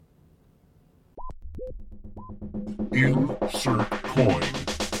Insert coin.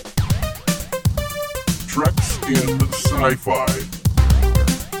 Treks in Sci-Fi.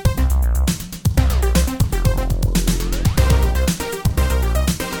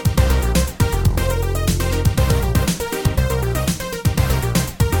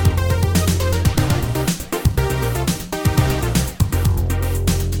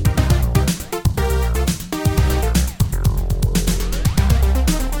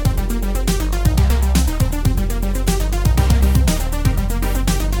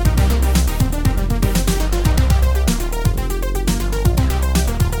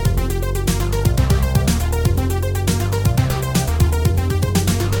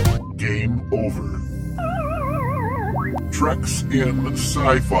 Treks in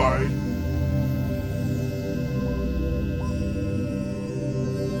Sci-Fi.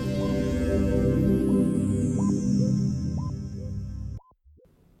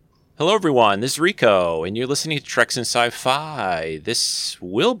 Hello everyone, this is Rico, and you're listening to Treks in Sci-Fi. This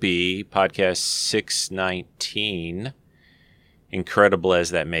will be podcast 619, incredible as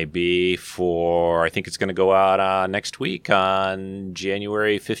that may be, I think it's going to go out next week on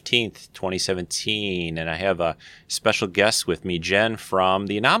January 15th, 2017, and I have a special guest with me, Jen from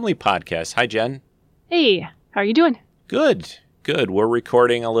the Anomaly Podcast. Hi, Jen. Hey, how are you doing? Good. We're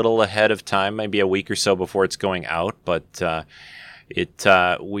recording a little ahead of time, maybe a week or so before it's going out, but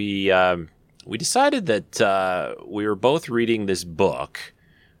we decided that we were both reading this book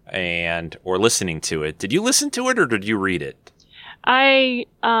or listening to it. Did you listen to it or did you read it? I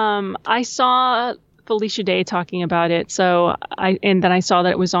saw Felicia Day talking about it, and then I saw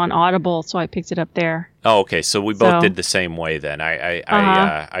that it was on Audible, so I picked it up there. Oh, okay. So we both did the same way then.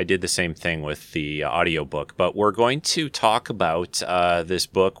 I did the same thing with the audiobook, but we're going to talk about this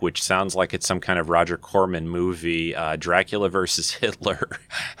book, which sounds like it's some kind of Roger Corman movie, Dracula versus Hitler,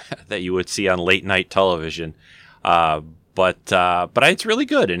 that you would see on late night television. But it's really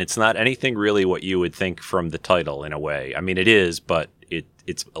good, and it's not anything really what you would think from the title in a way. I mean, it is, but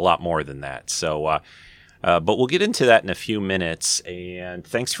it's a lot more than that. So, but we'll get into that in a few minutes. And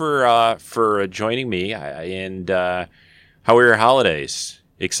thanks for joining me. How were your holidays?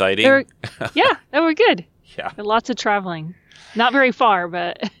 Exciting? They were good. Yeah, lots of traveling. Not very far,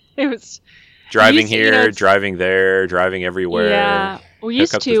 but it was driving here, driving there, driving everywhere. Yeah, we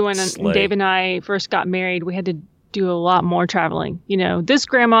used to when Dave and I first got married. We had to do a lot more traveling. You know, this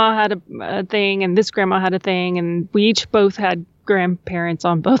grandma had a thing and this grandma had a thing, and we both had grandparents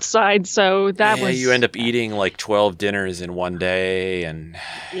on both sides, so that was... you end up eating like 12 dinners in one day, and...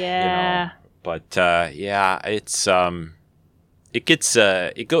 Yeah. It's... It gets...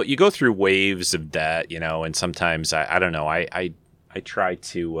 You go through waves of that, and sometimes, I don't know, I try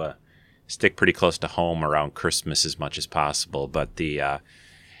to stick pretty close to home around Christmas as much as possible, but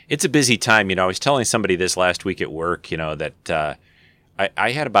it's a busy time. I was telling somebody this last week at work, that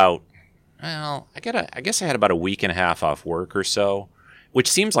I had about, I guess I had about a week and a half off work or so, which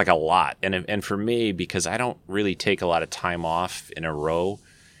seems like a lot. And for me, because I don't really take a lot of time off in a row,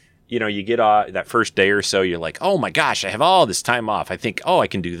 you get that first day or so, you're like, oh my gosh, I have all this time off. I think, I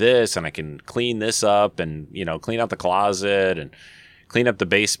can do this and I can clean this up and, clean out the closet and clean up the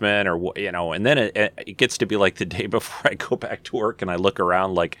basement and then it gets to be like the day before I go back to work and I look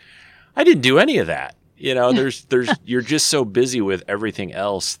around like I didn't do any of that. There's you're just so busy with everything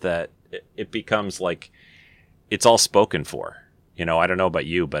else that it becomes like it's all spoken for. I don't know about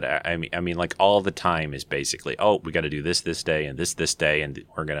you, but I mean like all the time is basically, we got to do this day and this day, and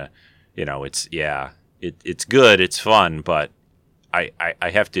we're going to, it's good. It's fun. But I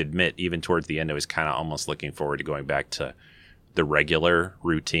have to admit, even towards the end, I was kind of almost looking forward to going back to the regular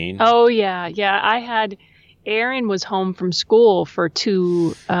routine. Oh yeah. I had Aaron was home from school for 2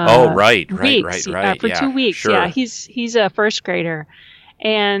 weeks. Right. For 2 weeks. Sure. Yeah, he's a first grader,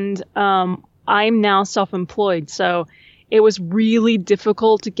 and I'm now self-employed, so it was really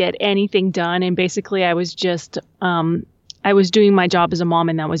difficult to get anything done. And basically, I was just I was doing my job as a mom,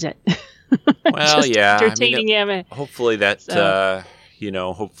 and that was it. Well, just yeah, entertaining him. Hopefully that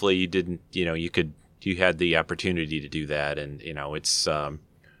hopefully you didn't. You had the opportunity to do that, and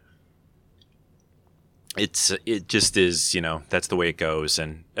it just is, that's the way it goes,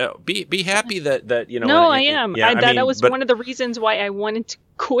 and be happy that No, I am. Yeah, that was one of the reasons why I wanted to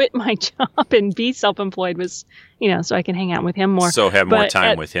quit my job and be self-employed was, so I can hang out with him more. So have more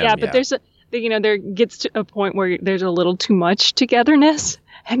time with him. Yeah, but there's there gets to a point where there's a little too much togetherness.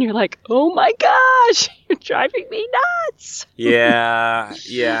 And you're like, oh my gosh, you're driving me nuts. Yeah.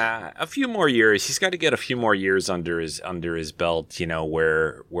 A few more years. He's got to get a few more years under his belt,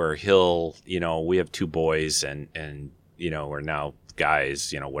 where he'll, we have 2 boys and we're now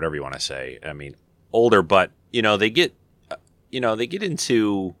guys, whatever you want to say. I mean, older, but they get, they get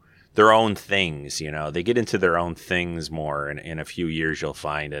into their own things. They get into their own things more in a few years. You'll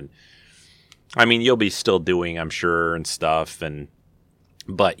find, and I mean, you'll be still doing, I'm sure, and stuff,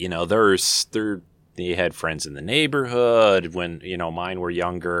 but they had friends in the neighborhood when mine were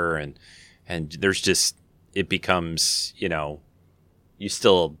younger, and there's just it becomes they're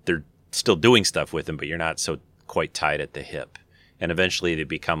still doing stuff with them, but you're not so quite tied at the hip, and eventually they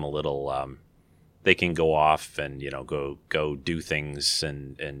become a little they can go off and go do things,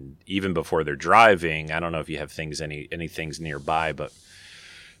 and even before they're driving. I don't know if you have any things nearby, but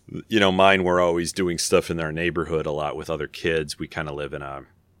mine were always doing stuff in their neighborhood a lot with other kids. We kind of live in a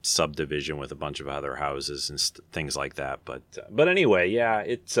subdivision with a bunch of other houses and things like that. But anyway, yeah,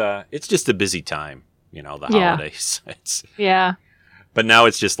 it's just a busy time, the holidays. Yeah. But now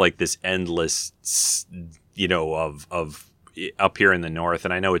it's just like this endless, of up here in the north,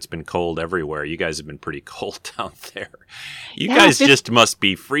 and I know it's been cold everywhere. You guys have been pretty cold down there. You guys just must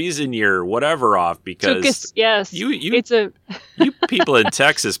be freezing your whatever off, because yes, you people in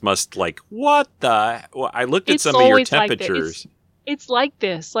Texas must what the? Well, I looked at some of your temperatures. It's like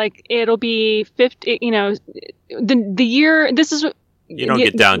this. Like it'll be 50. The year. This is. You don't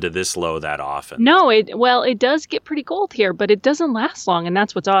get down to this low that often. No, it does get pretty cold here, but it doesn't last long, and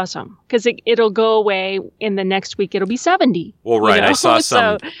that's what's awesome, because it'll go away in the next week. It'll be 70. Well, right. I saw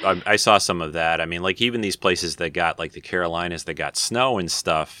some. I saw some of that. I mean, even these places that got the Carolinas that got snow and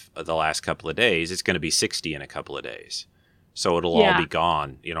stuff the last couple of days, it's going to be 60 in a couple of days, so it'll all be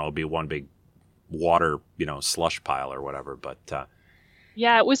gone. It'll be one big water, slush pile or whatever. But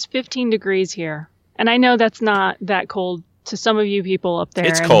yeah, it was 15 degrees here, and I know that's not that cold to some of you people up there.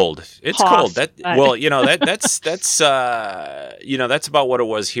 It's cold. It's cold. That's about what it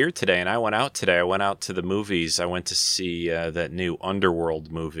was here today. And I went out today. I went out to the movies. I went to see that new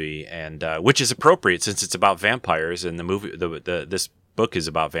Underworld movie, and which is appropriate since it's about vampires, and the movie, this book is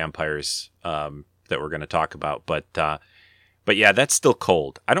about vampires that we're going to talk about. But yeah, that's still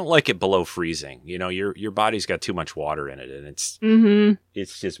cold. I don't like it below freezing. Your body's got too much water in it, and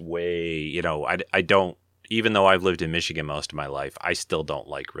it's just way. I don't. Even though I've lived in Michigan most of my life, I still don't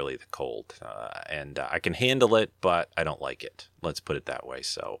like really the cold. And I can handle it, but I don't like it. Let's put it that way.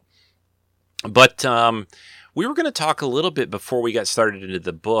 So, but we were going to talk a little bit before we got started into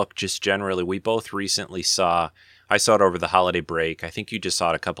the book, just generally. We both recently I saw it over the holiday break. I think you just saw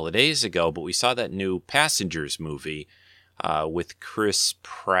it a couple of days ago, but we saw that new Passengers movie with Chris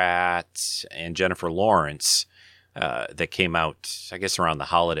Pratt and Jennifer Lawrence that came out, I guess, around the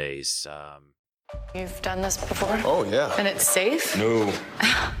holidays. You've done this before? Oh, yeah. And it's safe? No.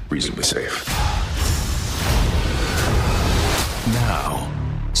 Reasonably safe. Now,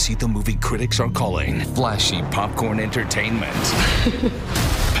 see the movie critics are calling flashy popcorn entertainment.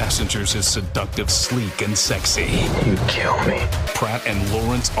 Passengers is seductive, sleek, and sexy. You kill me. Pratt and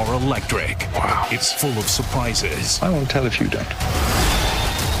Lawrence are electric. Wow. It's full of surprises. I won't tell if you don't.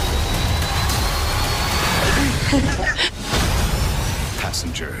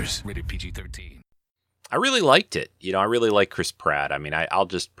 Passengers, rated PG-13. I really liked it. I really like Chris Pratt. I mean, I'll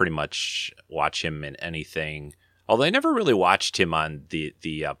just pretty much watch him in anything. Although I never really watched him on the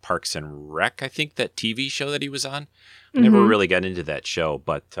Parks and Rec, I think, that TV show that he was on. I never really got into that show,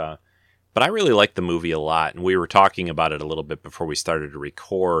 but I really liked the movie a lot, and we were talking about it a little bit before we started to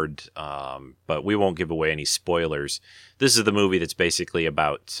record, but we won't give away any spoilers. This is the movie that's basically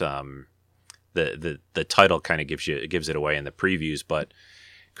about the title kind of gives it away in the previews, but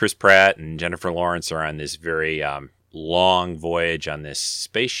Chris Pratt and Jennifer Lawrence are on this very long voyage on this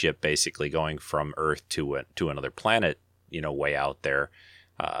spaceship, basically going from Earth to another planet, way out there.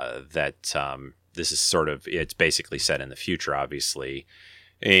 This is it's basically set in the future, obviously,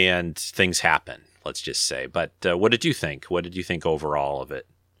 and things happen. Let's just say. But what did you think? What did you think overall of it?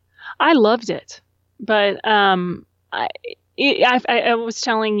 I loved it, but I was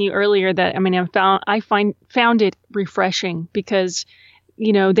telling you earlier that I found it refreshing because.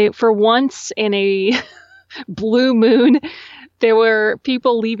 They for once in a blue moon, there were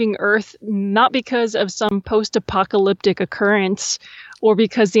people leaving Earth not because of some post-apocalyptic occurrence or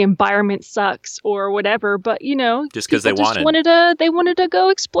because the environment sucks or whatever, but just because they wanted to go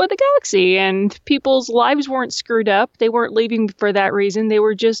explore the galaxy, and people's lives weren't screwed up. They weren't leaving for that reason. They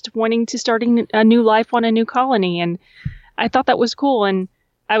were just wanting to start a new life on a new colony, and I thought that was cool. And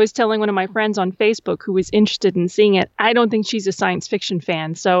I was telling one of my friends on Facebook who was interested in seeing it. I don't think she's a science fiction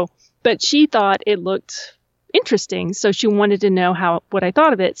fan, but she thought it looked interesting. So she wanted to know what I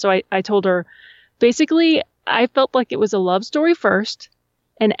thought of it. So I told her, basically, I felt like it was a love story first,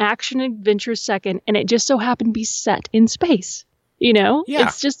 an action adventure second, and it just so happened to be set in space. Yeah.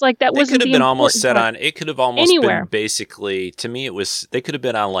 It's just like that They wasn't could have the been almost important set part. on. It could have almost Anywhere. been basically. To me, it was. They could have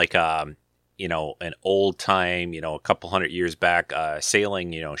been on like an old time, a couple hundred years back,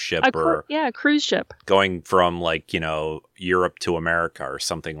 sailing, ship or a cruise ship. going from like Europe to America or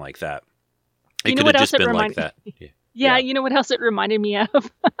something like that. It You know could what have else just it been like remind- that. Yeah, Yeah. you know what else it reminded me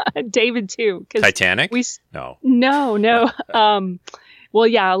of? David too. 'Cause Titanic? we No. No. Well,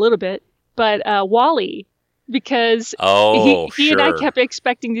 yeah, a little bit, but Wall-E, because Oh, he sure. and I kept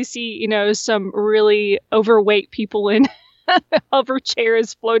expecting to see, some really overweight people in hover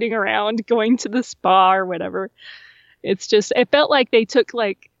chairs floating around, going to the spa or whatever. It's just, it felt like they took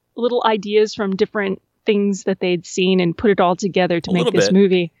like little ideas from different things that they'd seen and put it all together to A make little this bit.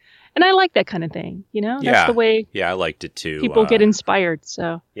 movie. And I like that kind of thing, That's Yeah. the way Yeah, I liked it too. people get inspired.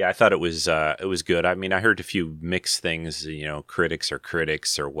 So Yeah, I thought it was good. I mean, I heard a few mixed things, critics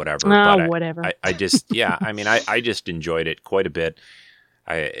or whatever. But whatever. I just, yeah, I mean, I just enjoyed it quite a bit.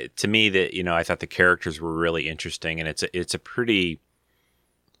 To me, that I thought the characters were really interesting, and it's a pretty,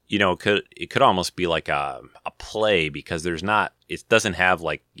 it could almost be like a play because it doesn't have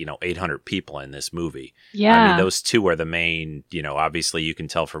like 800 people in this movie. Yeah. I mean, those two are the main. Obviously, you can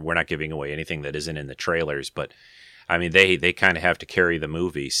tell we're not giving away anything that isn't in the trailers, but I mean, they kind of have to carry the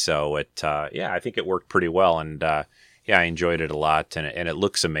movie. So I think it worked pretty well, and I enjoyed it a lot, and it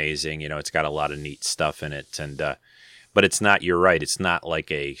looks amazing. It's got a lot of neat stuff in it, and but it's not. You're right. It's not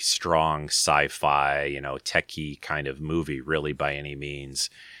like a strong sci-fi, techie kind of movie, really, by any means.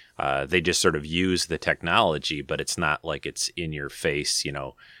 They just sort of use the technology, but it's not like it's in your face,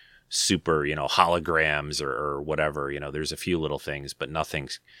 super, holograms or whatever. There's a few little things, but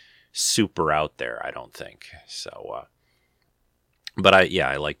nothing's super out there, I don't think. So, but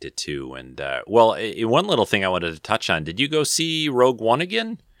I liked it too. And one little thing I wanted to touch on. Did you go see Rogue One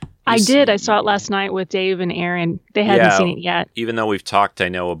again? I did. I saw it last night with Dave and Aaron. They hadn't seen it yet. Even though we've talked, I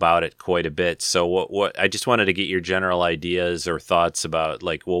know about it quite a bit. So what I just wanted to get your general ideas or thoughts about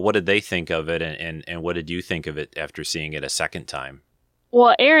what did they think of it and what did you think of it after seeing it a second time?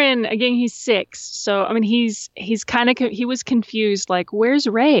 Well, Aaron, again, he's 6. So, I mean, he's kind of, he was confused, like, where's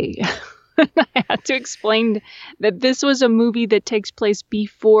Rey? I had to explain that this was a movie that takes place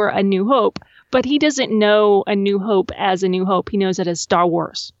before A New Hope, but he doesn't know A New Hope as A New Hope. He knows it as Star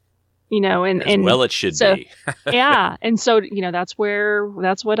Wars. And well, it should so, be. Yeah. And so, that's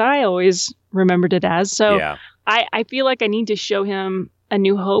what I always remembered it as. So Yeah. I feel like I need to show him A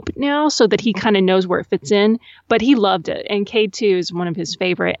New Hope now so that he kind of knows where it fits in. But he loved it. And K2 is one of his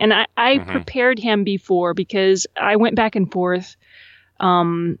favorite. And I prepared him before because I went back and forth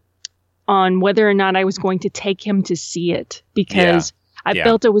on whether or not I was going to take him to see it because I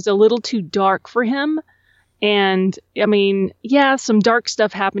felt it was a little too dark for him. And I mean, some dark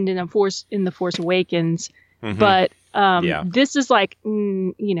stuff happened in the Force Awakens, but this is like,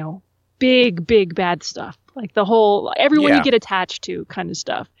 big bad stuff, like the whole everyone you get attached to kind of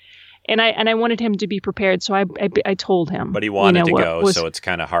stuff. And I wanted him to be prepared, so I told him. But he wanted to go, so it's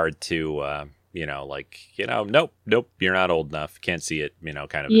kind of hard to nope, you're not old enough, can't see it,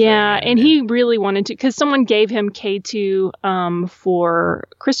 kind of. Yeah, thing. and he really wanted to because someone gave him K2 for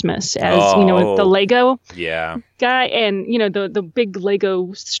Christmas as the Lego guy, and the big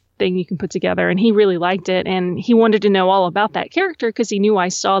Lego thing you can put together, and he really liked it, and he wanted to know all about that character because he knew I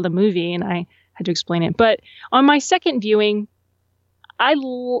saw the movie, and I had to explain it. But on my second viewing, I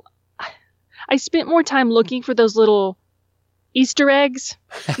spent more time looking for those little Easter eggs,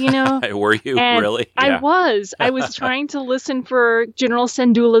 Were you and really? I was trying to listen for General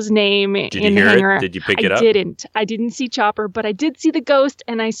Syndulla's name Did in you the hear hangar. it? Did you pick it up? I didn't see Chopper, but I did see the ghost,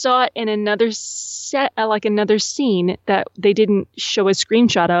 and I saw it in another set, another scene that they didn't show a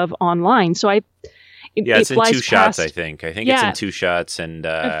screenshot of online. So it's in flies 2 shots, past- I think. It's in 2 shots, and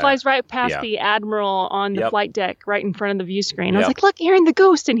it flies right past the Admiral on the flight deck, right in front of the view screen. I was Yep. like, "Look, Aaron, the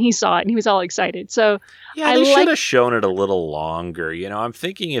ghost!" And he saw it, and he was all excited. So they should have shown it a little longer. I'm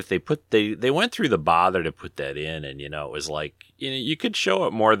thinking if they went through the bother to put that in, and it was like you could show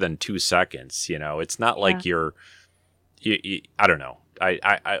it more than 2 seconds. It's not like you I don't know.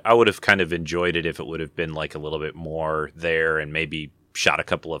 I would have kind of enjoyed it if it would have been like a little bit more there, and maybe shot a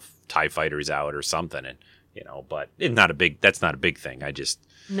couple of TIE fighters out or something, and but that's not a big thing.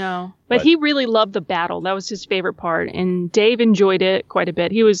 No, but he really loved the battle. That was his favorite part, and Dave enjoyed it quite a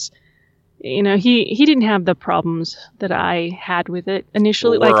bit. He was, he didn't have the problems that I had with it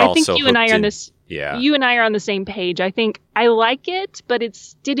initially. Well, I think you and I are on this. You and I are on the same page. I think I like it, but it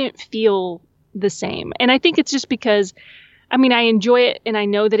didn't feel the same, and I think it's just because, I enjoy it, and I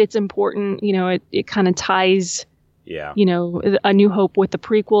know that it's important. It kind of ties. Yeah. A New Hope with the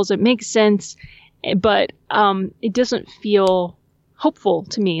prequels. It makes sense, but it doesn't feel hopeful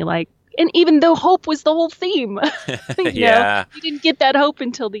to me. Like, and even though hope was the whole theme, Yeah. you didn't get that hope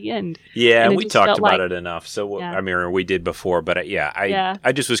until the end. Yeah, And it we just talked felt about like- it enough. So Yeah. I mean, or we did before, but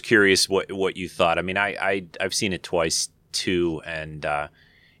I just was curious what you thought. I mean, I've seen it twice too, and I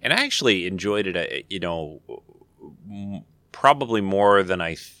actually enjoyed it. Probably more than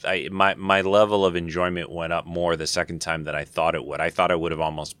my level of enjoyment went up more the second time than I thought it would. I thought I would have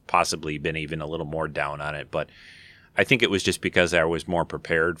almost possibly been even a little more down on it, but I think it was just because I was more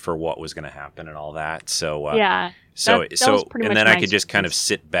prepared for what was going to happen and all that. So Yeah. So That was pretty and much then I my could just kind of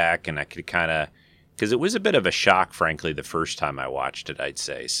experience. sit back and I could kind of, because it was a bit of a shock, frankly, the first time I watched it, I'd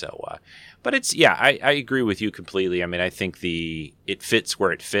say. So, but it's, yeah, I agree with you completely. I mean, I think it fits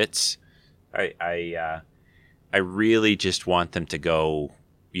where it fits. I really just want them to go,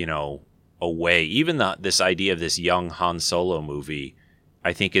 away. Even this idea of this young Han Solo movie,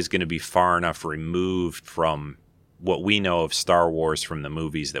 I think is going to be far enough removed from what we know of Star Wars from the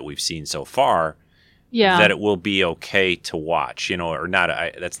movies that we've seen so far, that it will be okay to watch, or not.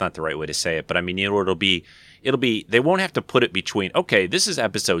 That's not the right way to say it, but I mean, it'll be, they won't have to put it between, okay, this is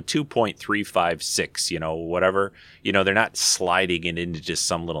episode 2.356, whatever, they're not sliding it into just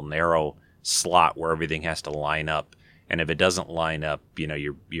some little narrow slot where everything has to line up. And if it doesn't line up,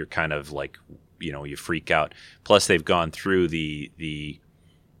 you're kind of like, you freak out. Plus they've gone through the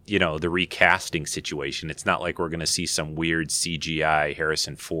recasting situation. It's not like we're going to see some weird CGI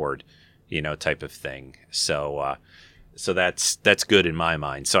Harrison Ford, type of thing. So that's good in my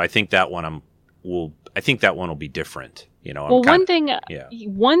mind. So I think that one will be different. Well, one thing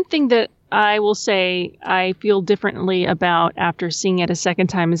that I will say I feel differently about after seeing it a second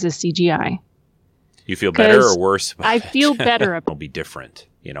time is the CGI. You feel better or worse? I feel better. It'll be different.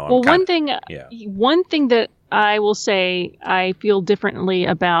 One thing that I will say I feel differently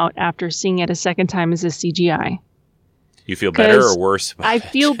about after seeing it a second time is the CGI. You feel better or worse? I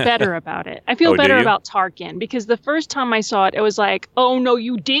feel better about it. I feel better about Tarkin because the first time I saw it, it was like, oh no,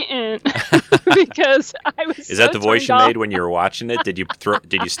 you didn't, because I was. Is that the voice you off. made when you were watching it? Did you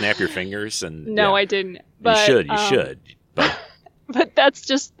snap your fingers and? No, I didn't. But, you should. But that's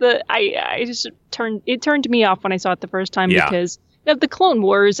just I just turned me off when I saw it the first time because of the Clone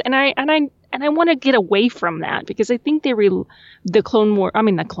Wars, and I want to get away from that because I think the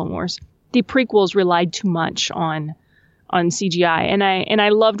prequels relied too much on CGI, and I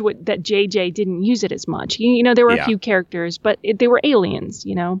loved that JJ didn't use it as much. There were a few characters, but they were aliens,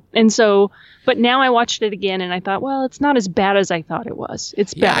 and so. But now I watched it again, and I thought, well, it's not as bad as I thought it was.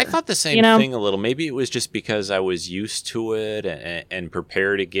 It's better. Yeah, I thought the same thing a little. Maybe it was just because I was used to it and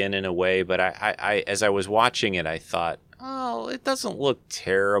prepared again in a way. But I as I was watching it, I thought, oh, it doesn't look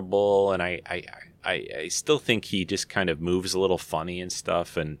terrible, and I still think he just kind of moves a little funny and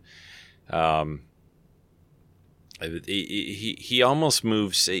stuff, and he almost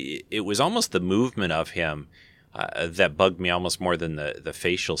moves. It was almost the movement of him that bugged me almost more than the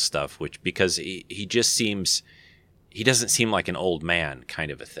facial stuff, because he doesn't seem like an old man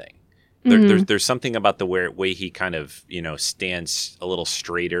kind of a thing. There's something about the way he kind of stands a little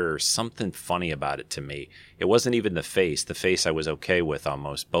straighter or something funny about it to me. It wasn't even the face. The face I was okay with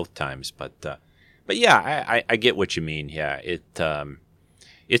almost both times, but yeah, I get what you mean. Yeah,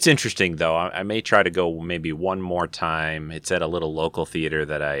 it's interesting though. I may try to go maybe one more time. It's at a little local theater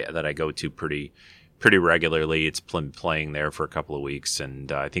that I go to pretty regularly. It's playing there for a couple of weeks,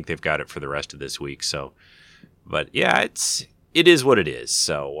 and I think they've got it for the rest of this week. So, but yeah, it is what it is.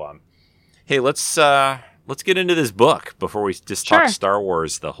 So, hey, let's get into this book before we just talk Star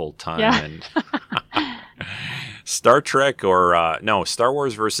Wars the whole time. Yeah. And Star Trek or no, Star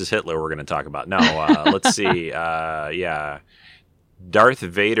Wars versus Hitler. We're going to talk about. No, let's see. Darth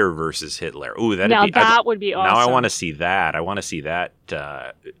Vader versus Hitler. Ooh, that would be awesome. Now I want to see that. I want to see that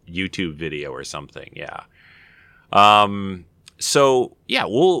YouTube video or something. Yeah. So yeah,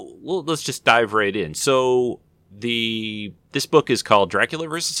 let's just dive right in. So this book is called Dracula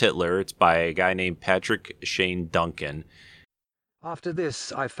versus Hitler. It's by a guy named Patrick Shane Duncan. After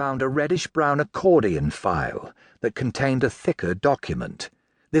this, I found a reddish-brown accordion file that contained a thicker document,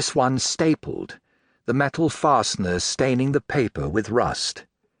 this one stapled, the metal fastener staining the paper with rust.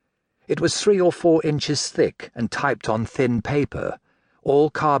 It was 3 or 4 inches thick and typed on thin paper, all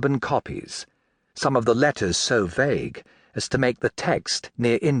carbon copies, some of the letters so vague as to make the text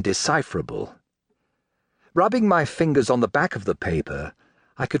near indecipherable. Rubbing my fingers on the back of the paper,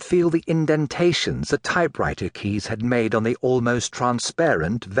 I could feel the indentations the typewriter keys had made on the almost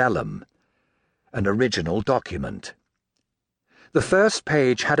transparent vellum. An original document. The first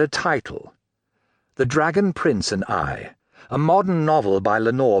page had a title, The Dragon Prince and I, a modern novel by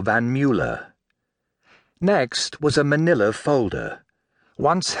Lenore Van Mueller. Next was a manila folder,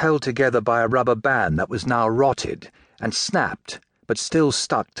 once held together by a rubber band that was now rotted and snapped, but still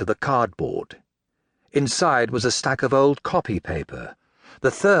stuck to the cardboard. Inside was a stack of old copy paper,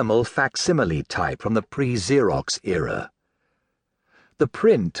 the thermal facsimile type from the pre-Xerox era. The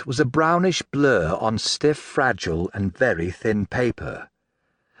print was a brownish blur on stiff, fragile, and very thin paper.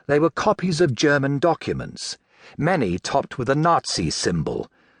 They were copies of German documents, many topped with a Nazi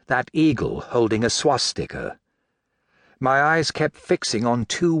symbol, that eagle holding a swastika. My eyes kept fixing on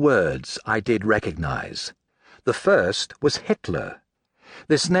two words I did recognize. The first was Hitler.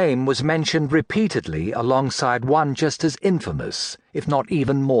 This name was mentioned repeatedly alongside one just as infamous, if not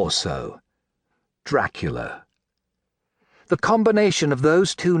even more so: Dracula. The combination of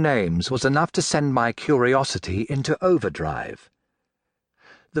those two names was enough to send my curiosity into overdrive.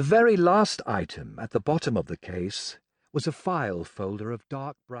 The very last item at the bottom of the case was a file folder of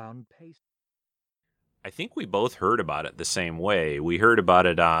dark brown paste. I think we both heard about it the same way. We heard about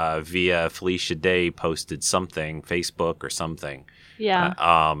it via Felicia Day posted something, Facebook or something.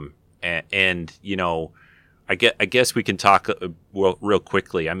 Yeah. And you know, I guess we can talk real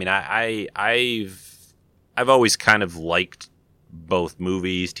quickly. I mean, I've always kind of liked both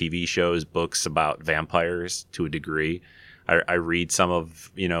movies, TV shows, books about vampires to a degree. I read some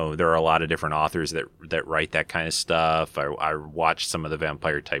of, you know, there are a lot of different authors that write that kind of stuff. I watch some of the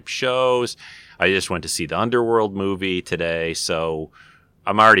vampire type shows. I just went to see the Underworld movie today, so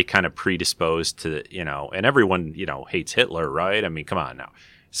I'm already kind of predisposed to, you know, and everyone, you know, hates Hitler, right? I mean, come on now.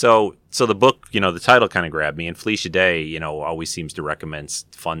 So the book, you know, the title kind of grabbed me, and Felicia Day, you know, always seems to recommend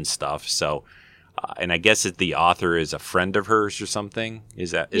fun stuff. So, and I guess that the author is a friend of hers or something.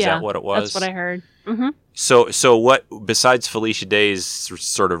 Is that what it was? That's what I heard. Mm-hmm. So what, besides Felicia Day's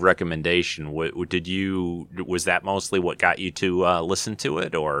sort of recommendation, was that mostly what got you to listen to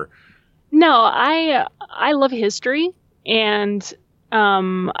it, or? No, I love history and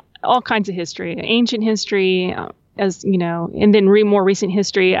all kinds of history, ancient history, as you know, and then more recent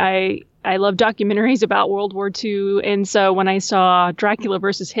history. I love documentaries about World War II, and so when I saw Dracula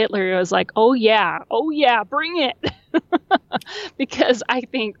versus Hitler, I was like, oh yeah, bring it. Because I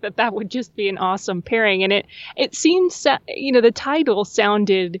think that would just be an awesome pairing. And it seems, you know, the title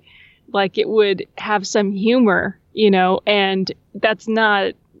sounded like it would have some humor, you know, and that's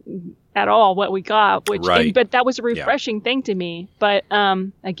not at all what we got, right. But that was a refreshing thing to me. But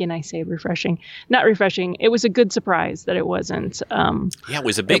again, I say refreshing, not refreshing. It was a good surprise that it wasn't. It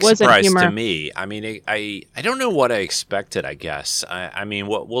was a big surprise to me. I mean, I don't know what I expected, I guess. I mean,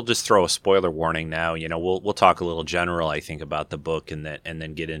 we'll just throw a spoiler warning now. You know, we'll talk a little general, I think, about the book and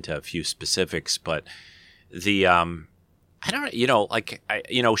then get into a few specifics. But the I don't, you know, like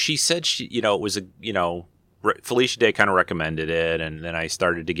she said it was a, you know, Felicia Day kind of recommended it, and then I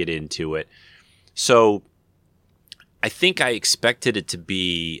started to get into it. So I think I expected it to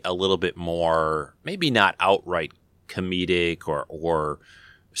be a little bit more, maybe not outright comedic or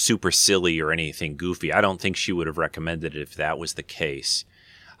super silly or anything goofy. I don't think she would have recommended it if that was the case.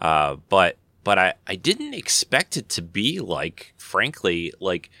 But I didn't expect it to be like, frankly,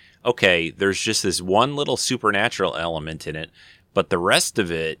 like, okay, there's just this one little supernatural element in it, but the rest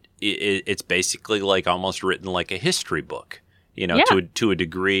of it's basically like almost written like a history book, you know, to a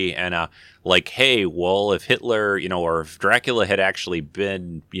degree. And like, hey, well, if Hitler, you know, or if Dracula had actually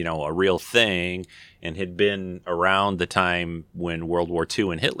been, you know, a real thing and had been around the time when World War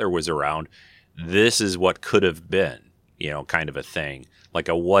II and Hitler was around, this is what could have been, you know, kind of a thing. Like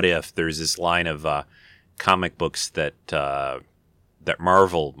a what if. There's this line of comic books that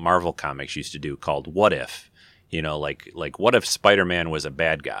Marvel Comics used to do called What If. You know, like what if Spider-Man was a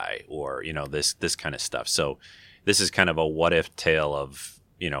bad guy, or, you know, this kind of stuff. So this is kind of a what if tale of,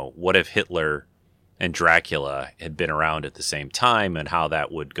 you know, what if Hitler and Dracula had been around at the same time and how that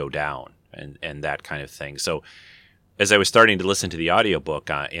would go down and that kind of thing. So as I was starting to listen to the audiobook,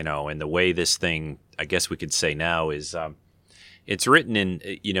 you know, and the way this thing, I guess we could say now, is it's written in,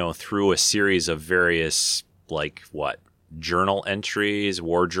 you know, through a series of various, like, journal entries,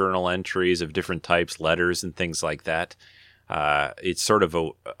 war journal entries of different types, letters and things like that. It's sort of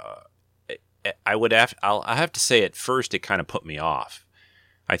I'll have to say at first it kind of put me off.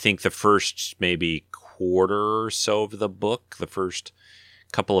 I think the first maybe quarter or so of the book, the first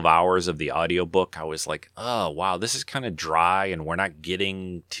couple of hours of the audiobook, I was like, oh wow, this is kind of dry, and we're not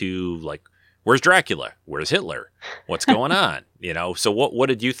getting to, like, where's Dracula? Where's Hitler? What's going on? You know, so what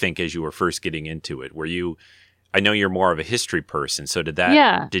did you think as you were first getting into it? I know you're more of a history person, so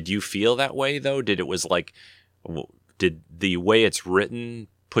did you feel that way though? Did the way it's written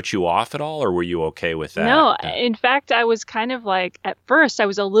put you off at all, or were you okay with that? No, in fact, I was kind of like, at first I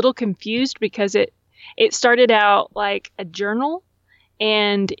was a little confused because it started out like a journal,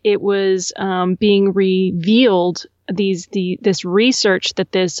 and it was being revealed this research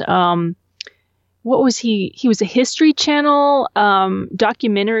that this what was he? He was a History Channel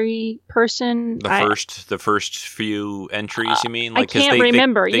documentary person. The first few entries, you mean? I can't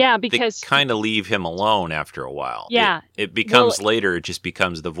remember. Because they kind of leave him alone after a while. Yeah, it becomes later. It just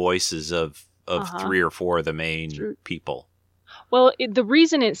becomes the voices of 3 or 4 of the main people. Well, the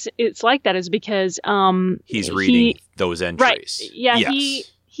reason it's like that is because he's reading those entries. Right. Yeah.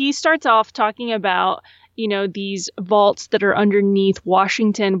 Yes. He starts off talking about these vaults that are underneath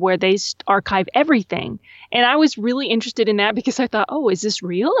Washington where they archive everything. And I was really interested in that because I thought, oh, is this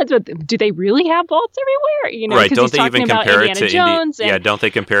real? Do they really have vaults everywhere? Right. Don't they even compare it to Jones don't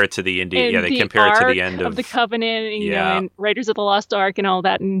they compare it to the Indiana? Yeah, they compare it to the end of the Covenant, and Raiders of the Lost Ark and all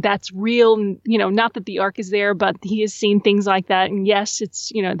that. And that's real. And, not that the Ark is there, but he has seen things like that. And yes,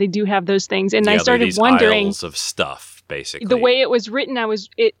 it's, they do have those things. And I started wondering aisles of stuff. Basically, the way it was written,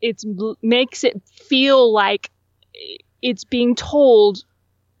 it makes it feel like it's being told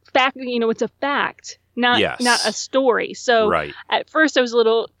fact. It's a fact, not a story. So at first I was a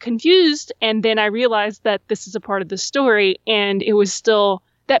little confused, and then I realized that this is a part of the story, and it was still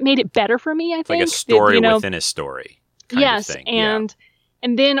that made it better for me. I think like a story within a story. Yes, of thing.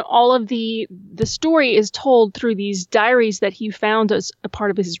 And then all of the story is told through these diaries that he found as a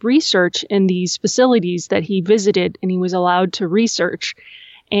part of his research in these facilities that he visited and he was allowed to research.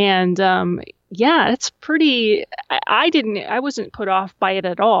 And it's pretty. I wasn't put off by it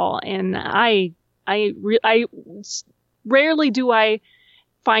at all. And I rarely do I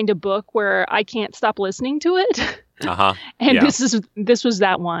find a book where I can't stop listening to it. And this was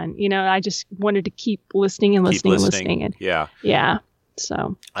that one. I just wanted to keep listening and listening. And yeah.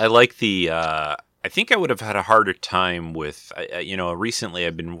 So I like I think I would have had a harder time with, recently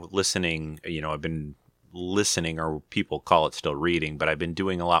I've been listening, or people call it still reading, but I've been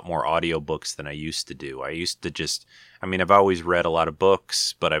doing a lot more audiobooks than I used to do. I used to I've always read a lot of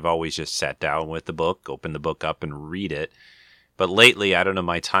books, but I've always just sat down with the book, opened the book up and read it. But lately, I don't know,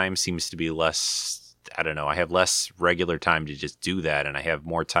 my time seems to be less, I have less regular time to just do that. And I have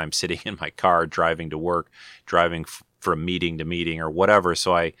more time sitting in my car, driving to work, driving from meeting to meeting or whatever.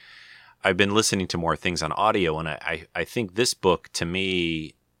 So I've been listening to more things on audio, and I think this book to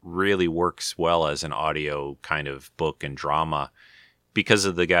me really works well as an audio kind of book and drama because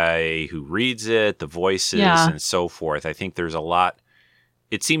of the guy who reads it, the voices and so forth. I think there's a lot,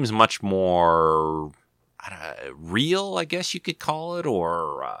 it seems much more real, I guess you could call it,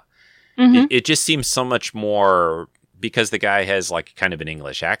 or it just seems so much more because the guy has like kind of an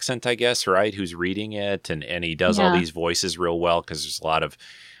English accent, I guess, right? Who's reading it, and he does all these voices real well because there's a lot of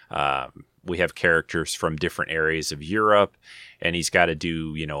we have characters from different areas of Europe, and he's got to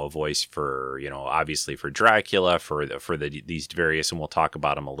do a voice for obviously for Dracula, for these various, and we'll talk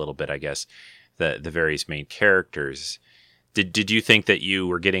about them a little bit, I guess, the various main characters. Did you think that you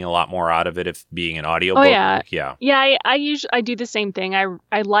were getting a lot more out of it if being an audiobook? Oh, yeah. I do the same thing.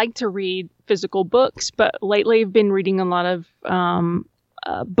 I like to read physical books, but lately I've been reading a lot of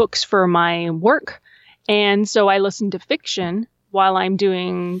books for my work, and so I listen to fiction while I'm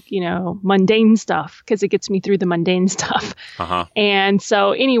doing mundane stuff because it gets me through the mundane stuff. And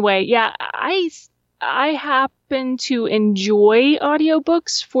so anyway, I happen to enjoy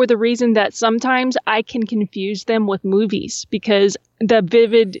audiobooks for the reason that sometimes I can confuse them with movies because the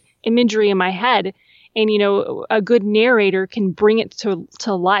vivid imagery in my head and, a good narrator can bring it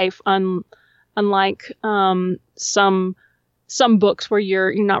to life unlike some books where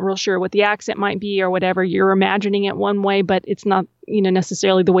you're not real sure what the accent might be or whatever. You're imagining it one way, but it's not,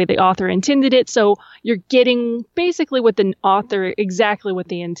 necessarily the way the author intended it. So you're getting basically what the author, exactly what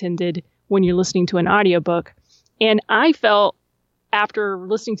they intended when you're listening to an audiobook. And I felt after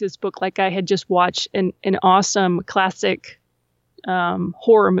listening to this book like I had just watched an awesome classic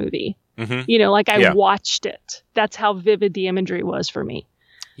horror movie. I watched it. That's how vivid the imagery was for me.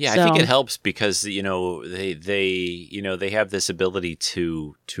 Yeah, I think it helps because they have this ability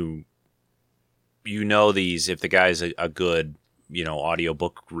to these, if the guy's a good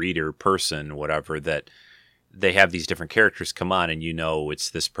audiobook reader person, whatever, that they have these different characters come on and it's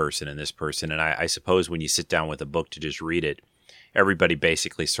this person and this person. And I suppose when you sit down with a book to just read it, everybody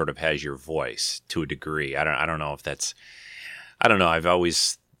basically sort of has your voice to a degree. I don't know if that's,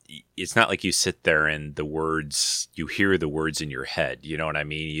 it's not like you sit there and you hear the words in your head. You know what I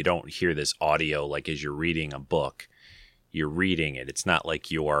mean? You don't hear this audio like as you're reading a book. You're reading it. It's not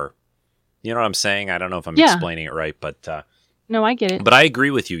like you're, you know what I'm saying? I don't know if I'm explaining it right, but... No, I get it. But I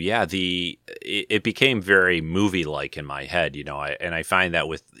agree with you. Yeah, it became very movie-like in my head, and I find that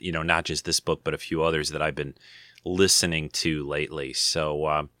with, not just this book, but a few others that I've been listening to lately.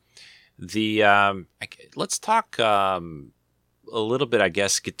 So let's talk a little bit. I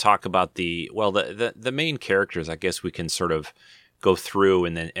guess could talk about the main characters. I guess we can sort of go through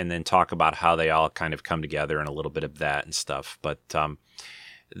and then talk about how they all kind of come together and a little bit of that and stuff. But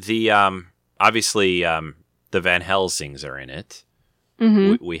obviously the Van Helsings are in it.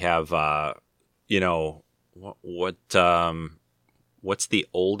 Mm-hmm. We have what's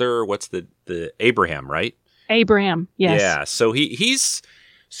the Abraham, right? Abraham, yes. Yeah, so he's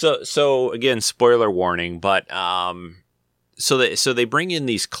so again, spoiler warning, but so they bring in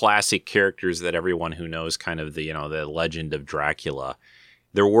these classic characters that everyone who knows kind of the legend of Dracula.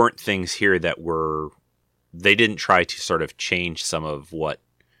 There weren't things here that they didn't try to sort of change some of what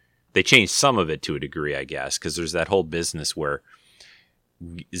they changed some of it to a degree, I guess, because there's that whole business where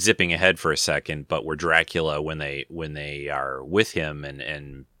zipping ahead for a second, but where Dracula when they are with him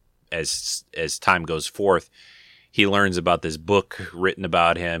and as time goes forth, he learns about this book written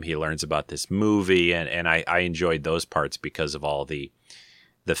about him. He learns about this movie, and I enjoyed those parts because of all the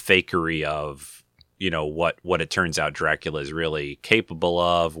fakery of what it turns out Dracula is really capable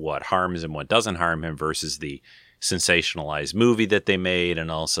of, what harms him, what doesn't harm him, versus the sensationalized movie that they made, and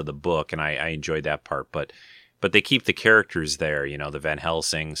also the book. And I enjoyed that part, but they keep the characters there. The Van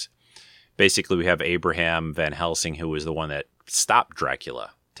Helsings. Basically, we have Abraham Van Helsing, who was the one that stopped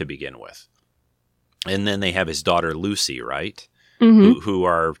Dracula to begin with. And then they have his daughter Lucy, right? Mm-hmm. Who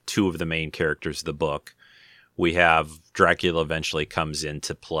are two of the main characters of the book. We have Dracula eventually comes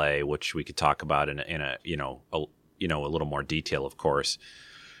into play, which we could talk about in a little more detail, of course.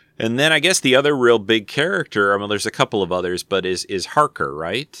 And then I guess the other real big character, there's a couple of others, but is Harker,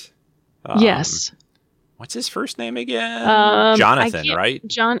 right? Yes. What's his first name again? Jonathan, right?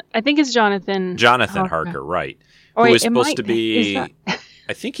 I think it's Jonathan. Jonathan Harker, right? Oh, who is supposed to be?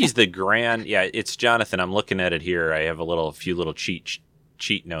 I think he's the grand. Yeah, it's Jonathan. I'm looking at it here. I have a few little cheat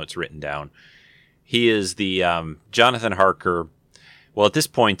notes written down. He is the Jonathan Harker. Well, at this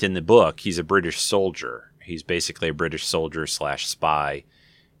point in the book, he's a British soldier. He's basically a British soldier / spy,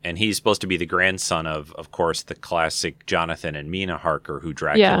 and he's supposed to be the grandson of course, the classic Jonathan and Mina Harker, who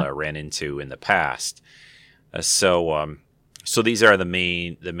Dracula ran into in the past. So these are the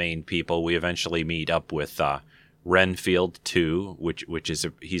main people. We eventually meet up with Renfield too, which is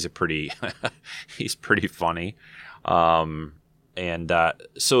he's pretty funny.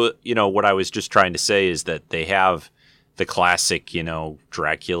 So what I was just trying to say is that they have the classic,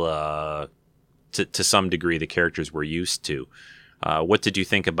 Dracula to some degree, the characters we're used to. What did you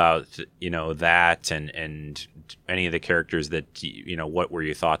think about that and any of the characters that what were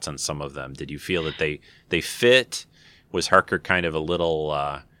your thoughts on some of them? Did you feel that they fit? Was Harker kind of a little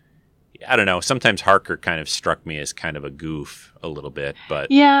I don't know, sometimes Harker kind of struck me as kind of a goof a little bit, but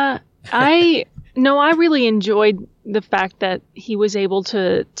yeah, I really enjoyed the fact that he was able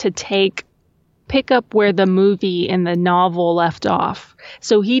to pick up where the movie and the novel left off.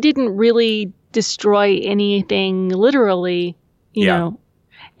 So he didn't really destroy anything literally. You know,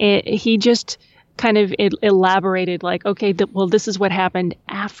 he just kind of elaborated like, okay, this is what happened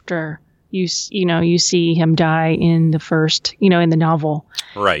after you see him die in the first, in the novel.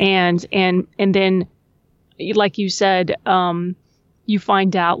 Right. And then, like you said, you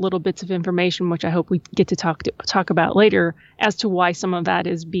find out little bits of information, which I hope we get to talk about later, as to why some of that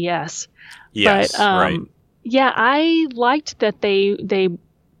is BS. Yes, but, right. Yeah, I liked that they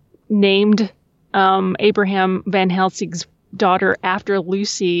named Abraham Van Helsing's daughter after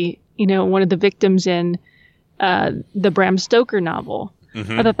Lucy, one of the victims in the Bram Stoker novel.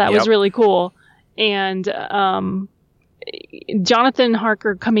 Mm-hmm. I thought that was really cool. And Jonathan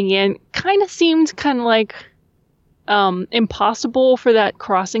Harker coming in kind of seemed like impossible for that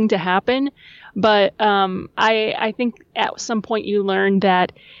crossing to happen. But I think at some point you learned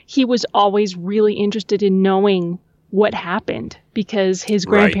that he was always really interested in knowing what happened because his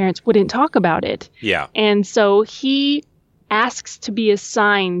grandparents wouldn't talk about it. Yeah. And so he asks to be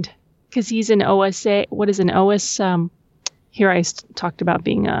assigned because he's an OSA. What is an OS? Here I talked about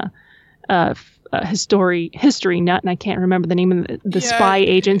being a history nut, and I can't remember the name of the spy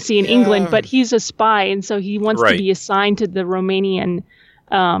agency in England, but he's a spy, and so he wants to be assigned to the Romanian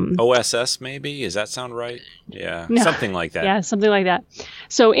OSS, maybe? Does that sound right? Yeah, no, something like that. Yeah, something like that.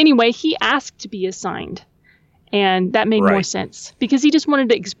 So anyway, he asked to be assigned, and that made more sense because he just wanted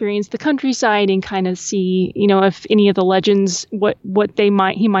to experience the countryside and kind of see, if any of the legends, what he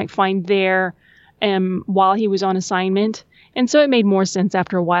might find there, while he was on assignment. And so it made more sense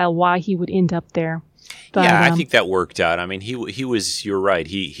after a while why he would end up there. But, yeah, I think that worked out. I mean, he was. You're right.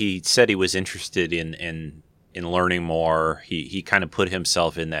 He said he was interested in learning more. He kind of put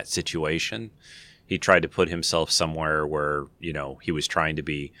himself in that situation. he tried to put himself somewhere where, you know, he was trying to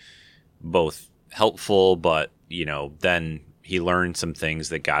be both helpful, but, you know, then he learned some things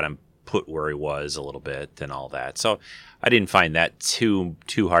that got him put where he was a little bit and all that. So I didn't find that too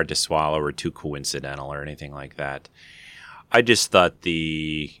hard to swallow or too coincidental or anything like that. I just thought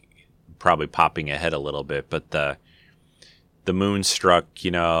probably popping ahead a little bit, but the Moonstruck,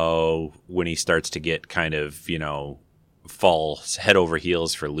 you know, when he starts to get kind of, you know, fall head over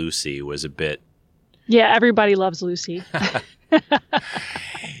heels for Lucy was a bit. Yeah, everybody loves Lucy.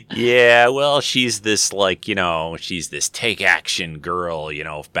 Yeah, well, she's this, like, you know, she's this take action girl, you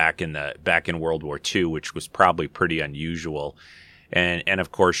know, back in World War II, which was probably pretty unusual. And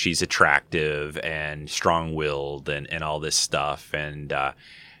of course she's attractive and strong willed and all this stuff. And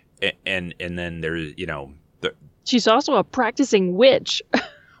then there's, you know, she's also a practicing witch.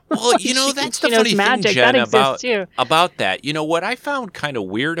 Well, you know, that's the funny thing, Jen, about that. You know, what I found kind of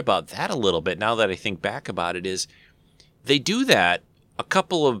weird about that a little bit, now that I think back about it, is they do that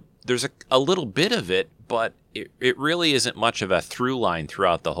there's a little bit of it, but it really isn't much of a through line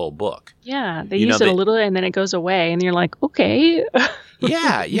throughout the whole book. Yeah, they use it a little and then it goes away, and you're like, okay.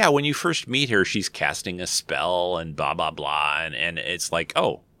 Yeah. When you first meet her, she's casting a spell and blah, blah, blah. And it's like,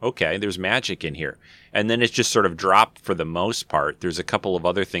 oh, okay, there's magic in here. And then it's just sort of dropped for the most part. There's a couple of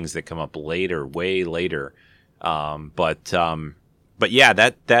other things that come up later, way later. But yeah,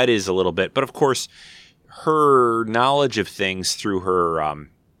 that is a little bit. But of course, her knowledge of things through her,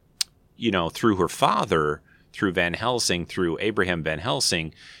 through her father, through Van Helsing, through Abraham Van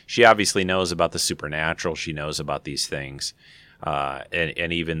Helsing, she obviously knows about the supernatural. She knows about these things.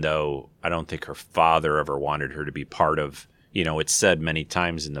 And even though I don't think her father ever wanted her to be part of, you know, it's said many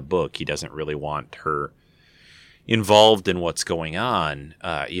times in the book, he doesn't really want her involved in what's going on.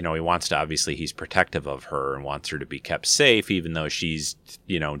 He wants to, obviously he's protective of her and wants her to be kept safe, even though she's,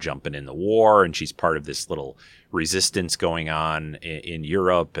 you know, jumping in the war and she's part of this little resistance going on in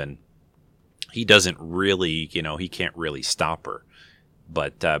Europe. And he doesn't really, you know, he can't really stop her.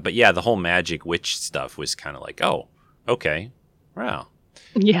 But yeah, the whole magic witch stuff was kind of like, oh, okay. Wow.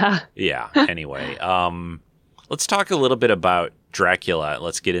 Yeah. Yeah. Anyway, let's talk a little bit about Dracula.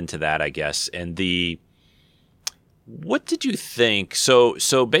 Let's get into that, I guess. And what did you think? So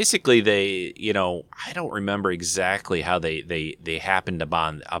basically they, you know, I don't remember exactly how they happened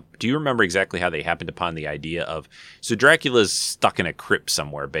upon, do you remember exactly how they happened upon the idea of, so Dracula's stuck in a crypt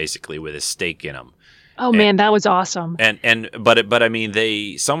somewhere, basically, with a stake in him. Oh, man, that was awesome. But I mean,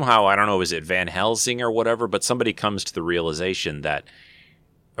 they somehow, I don't know, is it Van Helsing or whatever, but somebody comes to the realization that,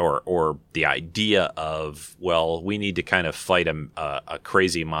 or the idea of, well, we need to kind of fight a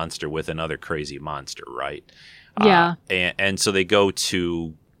crazy monster with another crazy monster, right? Yeah. And so they go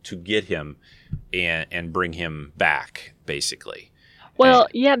to get him and bring him back, basically. Well,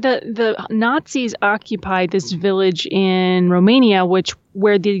 yeah, the Nazis occupied this village in Romania,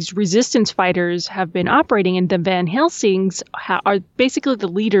 where these resistance fighters have been operating, and the Van Helsings are basically the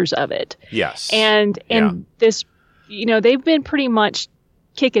leaders of it. Yes. And this, you know, they've been pretty much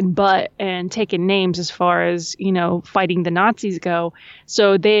kicking butt and taking names as far as, you know, fighting the Nazis go.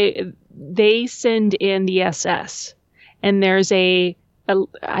 So they send in the SS, and there's I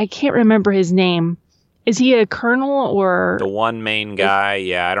can't remember his name. Is he a colonel or the one main guy?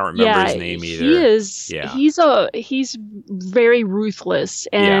 Yeah, I don't remember his name either. He is. Yeah. He's very ruthless,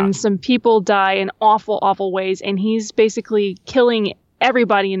 and some people die in awful, awful ways, and he's basically killing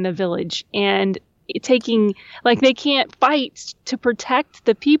everybody in the village and taking, like, they can't fight to protect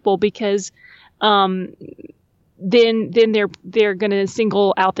the people because then they're going to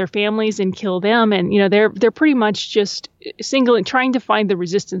single out their families and kill them, and you know they're pretty much just trying to find the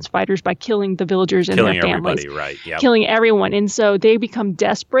resistance fighters by killing the villagers and their families, right? Yeah, killing everyone, and so they become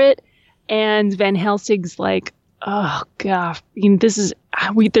desperate. And Van Helsing's like, oh god,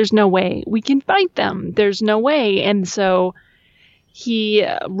 there's no way we can fight them. There's no way, and so he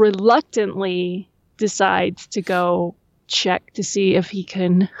reluctantly decides to go check to see if he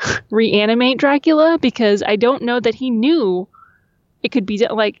can reanimate Dracula, because I don't know that he knew it could be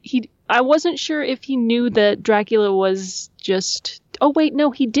I wasn't sure if he knew that Dracula was just, oh wait,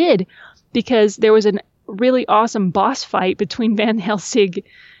 no, he did, because there was a really awesome boss fight between Van Helsing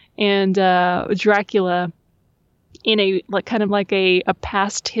and Dracula in a kind of a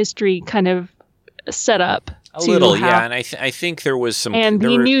past history kind of setup. A little, yeah, and I think there was some, and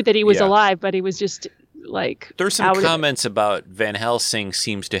he knew that he was alive, but he was just there's some comments about Van Helsing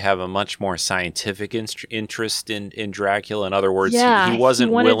seems to have a much more scientific interest in Dracula. In other words, he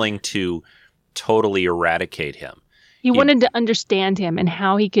wasn't willing to totally eradicate him. He wanted to understand him and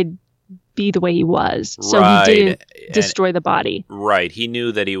how he could be the way he was. So Right. he didn't And- destroy the body. Right. He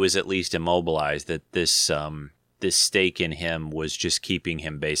knew that he was at least immobilized, that this stake in him was just keeping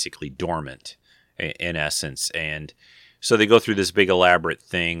him basically dormant in essence. And so they go through this big elaborate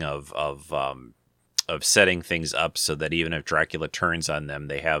thing of setting things up so that even if Dracula turns on them,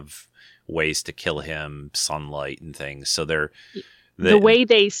 they have ways to kill him, sunlight and things. So The way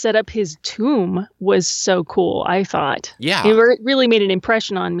they set up his tomb was so cool, I thought. Yeah. It really made an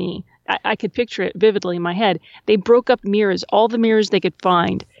impression on me. I could picture it vividly in my head. They broke up mirrors, all the mirrors they could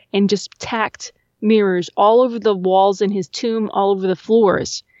find, and just tacked mirrors all over the walls in his tomb, all over the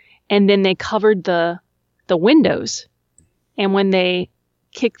floors. And then they covered the windows. And when they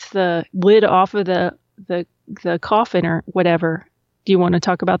kicked the lid off of the coffin or whatever, do you want to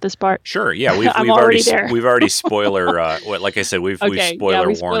talk about this part? Sure. Yeah, we've I'm already already there. we've already spoiler. Like I said, we've spoiler we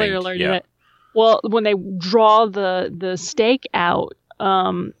warning. spoiler alerted Yeah. it. Well, when they draw the stake out,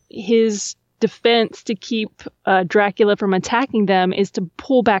 his defense to keep Dracula from attacking them is to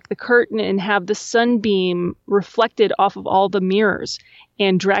pull back the curtain and have the sunbeam reflected off of all the mirrors.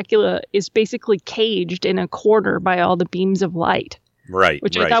 And Dracula is basically caged in a corner by all the beams of light, Right.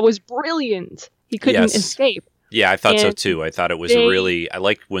 which right. I thought was brilliant. He couldn't Yes. escape. Yeah, I thought so And too. I thought it was I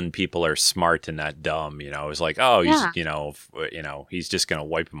like when people are smart and not dumb. You know, it was like, oh, he's Yeah. he's just gonna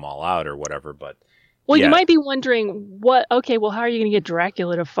wipe them all out or whatever. But Well, yeah. you might be wondering how are you going to get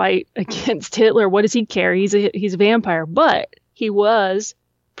Dracula to fight against Hitler? What does he care? He's a vampire. But he was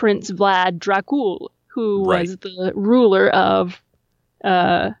Prince Vlad Dracul, who Right. was the ruler of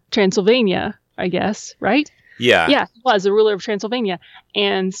Transylvania, I guess, right? yeah, Yeah, he was the ruler of Transylvania.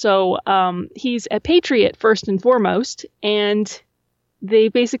 And so he's a patriot first and foremost. And they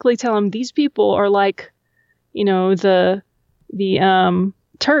basically tell him these people are like, the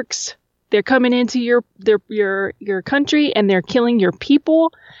Turks. They're coming into your country and they're killing your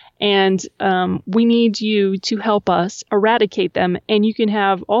people. And we need you to help us eradicate them. And you can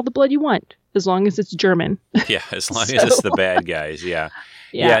have all the blood you want as long as it's German. yeah. As long as it's the bad guys, yeah.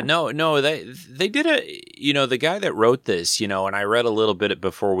 Yeah. No, they did the guy that wrote this, and I read a little bit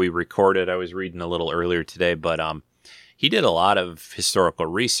before we recorded. I was reading a little earlier today, but he did a lot of historical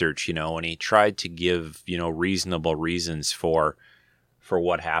research, and he tried to give, reasonable reasons for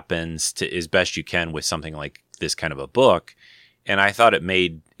what happens to as best you can with something like this kind of a book. And I thought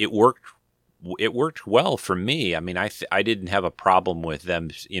it worked well for me. I mean, I didn't have a problem with them,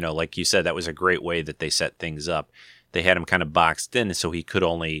 like you said, that was a great way that they set things up. They had him kind of boxed in, so he could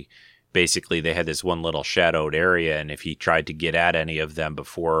only basically, they had this one little shadowed area, and if he tried to get at any of them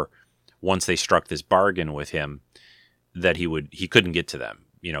once they struck this bargain with him, that he couldn't get to them.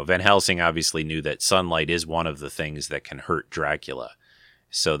 Van Helsing obviously knew that sunlight is one of the things that can hurt Dracula,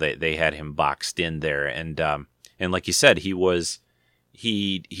 so they had him boxed in there. And like you said,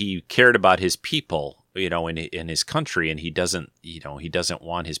 he cared about his people, in his country, and he doesn't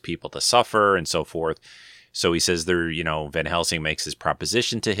want his people to suffer and so forth. So he says Van Helsing makes his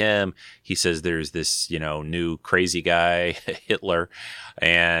proposition to him. He says there's this, new crazy guy, Hitler,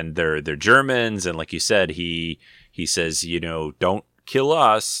 and they're Germans. And like you said, he says, don't kill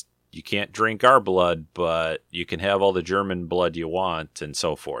us. You can't drink our blood, but you can have all the German blood you want and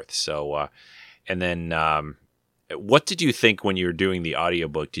so forth. So, and then, what did you think when you were doing the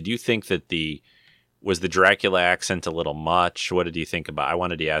audiobook? Did you think that was the Dracula accent a little much? What did you think about? I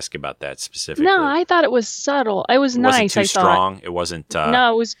wanted to ask about that specifically. No, I thought it was subtle. It was nice. Wasn't too I thought. strong. It wasn't.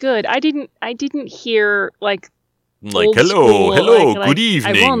 No, it was good. I didn't hear like old hello, school, good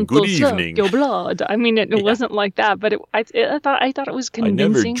evening, I want good to suck evening. your blood. I mean, it wasn't like that, but I thought it was I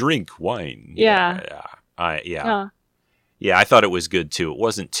never convincing. drink wine. Yeah. Yeah, I thought it was good too. It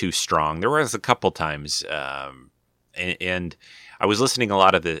wasn't too strong. There was a couple times, and I was listening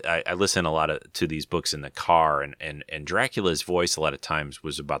I listen a lot to these books in the car, and Dracula's voice a lot of times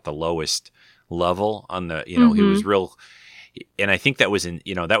was about the lowest level on the, he was real, and I think that was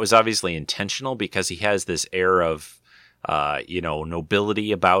that was obviously intentional because he has this air of,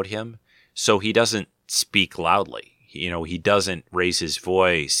 nobility about him, so he doesn't speak loudly. He doesn't raise his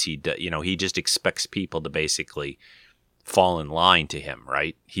voice. He just expects people to basically fall in line to him,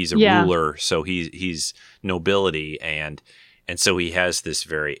 right? He's a ruler, so he's nobility, and so he has this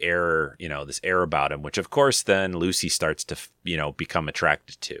very air, this air about him, which of course then Lucy starts to, become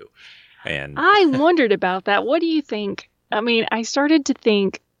attracted to. And I wondered about that. What do you think? I mean, I started to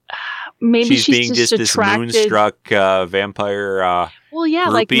think maybe she's being just this attracted. moonstruck vampire. Well, yeah,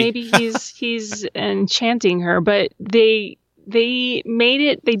 groupie. like maybe he's enchanting her, but they made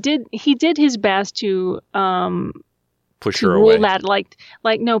it. He did his best to push to her rule away.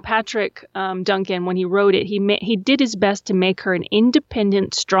 that no, Patrick Duncan, when he wrote it, he did his best to make her an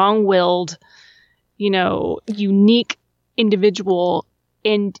independent, strong-willed, unique individual,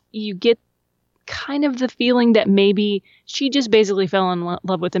 and you get kind of the feeling that maybe she just basically fell in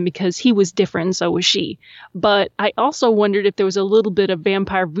love with him because he was different and so was she. But I also wondered if there was a little bit of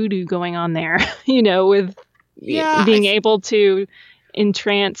vampire voodoo going on there, with being able to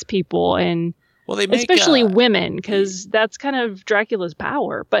entrance people, and well, they make, especially women, because that's kind of Dracula's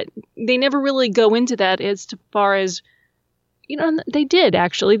power. But they never really go into that as far as, they did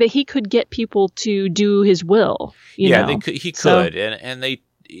actually, that he could get people to do his will. He could, and they.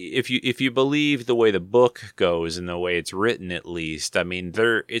 If you believe the way the book goes and the way it's written, at least, I mean,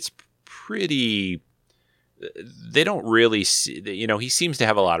 it's pretty. They don't really see, he seems to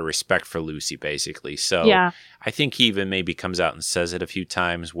have a lot of respect for Lucy, basically. So yeah. I think he even maybe comes out and says it a few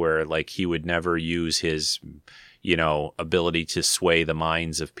times where, like, he would never use his, ability to sway the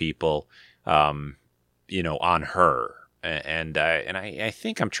minds of people, on her. And I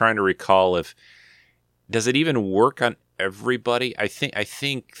think I'm trying to recall does it even work on everybody? I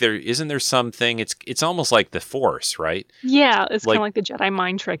think there something. It's almost like the Force, right? Yeah, it's kind of like the Jedi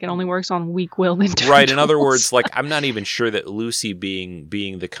mind trick. It only works on weak-willed individuals. Right. In other words, like, I'm not even sure that Lucy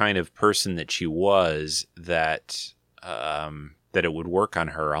being the kind of person that she was, that it would work on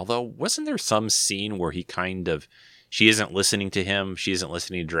her. Although, wasn't there some scene where she isn't listening to him, she isn't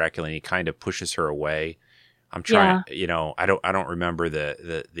listening to Dracula, and he kind of pushes her away? I'm trying. Yeah. I don't remember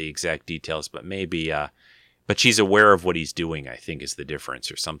the exact details, but maybe. But she's aware of what he's doing, I think, is the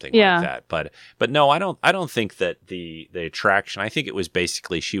difference, or something like that. But no, I don't think that the attraction. I think it was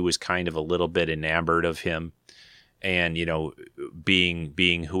basically she was kind of a little bit enamored of him, and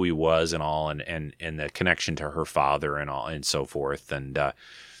being who he was and all, and the connection to her father and all, and so forth. And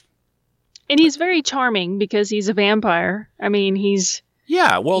he's very charming because he's a vampire. I mean, he's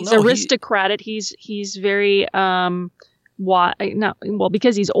aristocratic. He's very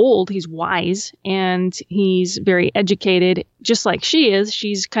because he's old, he's wise, and he's very educated, just like she is.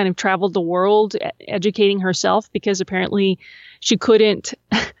 She's kind of traveled the world educating herself because apparently she couldn't,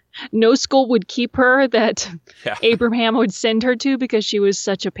 no school would keep her that Abraham would send her to because she was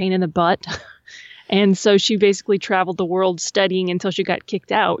such a pain in the butt. And so she basically traveled the world studying until she got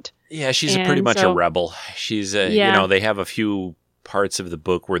kicked out. Yeah, she's pretty much a rebel. She's, they have a few parts of the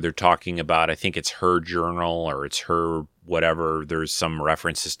book where they're talking about, I think it's her journal or it's her whatever. There's some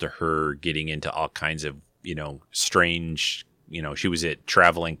references to her getting into all kinds of, strange, she was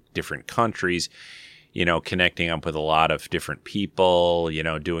traveling different countries, connecting up with a lot of different people,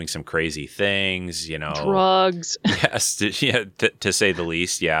 doing some crazy things, drugs. Yes, to say the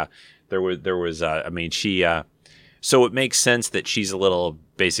least. Yeah. There was, so it makes sense that she's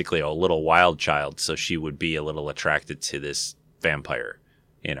basically a little wild child. So she would be a little attracted to this vampire,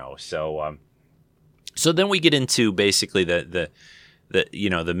 so then we get into basically the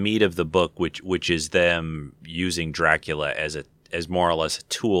meat of the book, which is them using Dracula as more or less a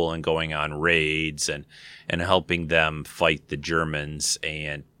tool and going on raids and helping them fight the Germans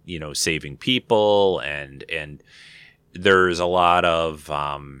and saving people, and there's a lot of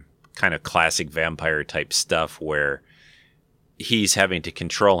kind of classic vampire type stuff where he's having to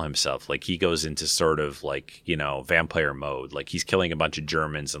control himself. Like, he goes into sort of like, vampire mode. Like, he's killing a bunch of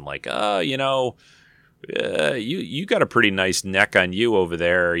Germans and like, you got a pretty nice neck on you over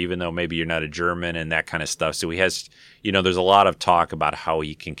there, even though maybe you're not a German, and that kind of stuff. So he has, there's a lot of talk about how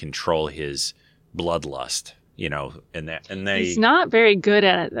he can control his bloodlust, he's not very good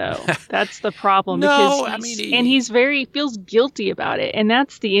at it, though. That's the problem. No, he feels guilty about it, and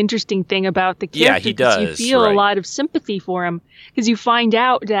that's the interesting thing about the character. Yeah, he does. You feel a lot of sympathy for him because you find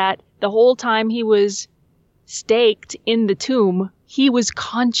out that the whole time he was staked in the tomb, he was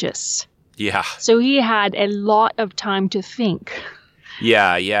conscious. Yeah. So he had a lot of time to think.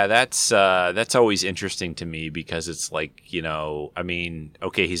 Yeah, that's always interesting to me because it's like,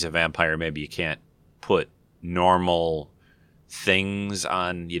 okay, he's a vampire. Maybe you can't put normal things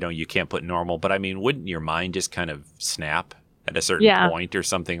on, you can't put normal, but wouldn't your mind just kind of snap at a certain point or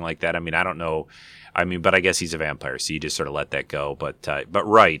something like that? I don't know. But I guess he's a vampire, so you just sort of let that go. But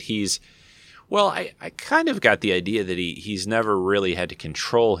right, I kind of got the idea that he's never really had to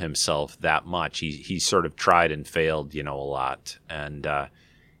control himself that much. He sort of tried and failed, a lot. And,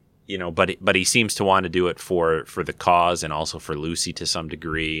 but he seems to want to do it for the cause and also for Lucy to some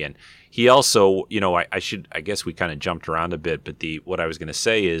degree. And he also, I guess we kind of jumped around a bit, but what I was going to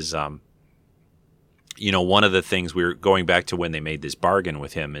say is, one of the things we were going back to when they made this bargain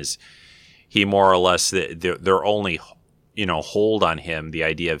with him is he more or less, they're only hold on him, the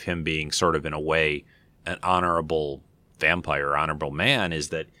idea of him being sort of in a way an honorable vampire, honorable man, is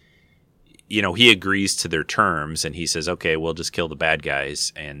that, you know, he agrees to their terms and he says, okay, we'll just kill the bad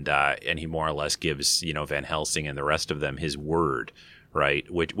guys. And he more or less gives, you know, Van Helsing and the rest of them his word, right?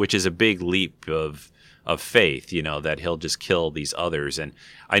 Which is a big leap of faith, you know, that he'll just kill these others. And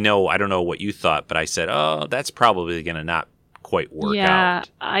I don't know what you thought, but I said, oh, that's probably going to not quite work out.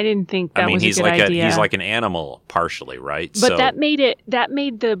 I didn't think that was he's a good like idea. he's like an animal partially, right? But that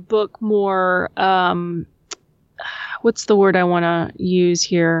made the book more, what's the word I want to use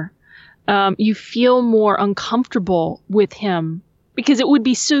here? You feel more uncomfortable with him, because it would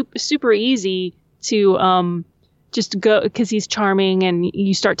be super easy to just go, because he's charming and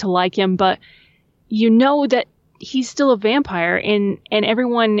you start to like him, but you know that he's still a vampire, and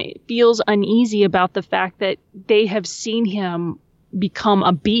everyone feels uneasy about the fact that they have seen him become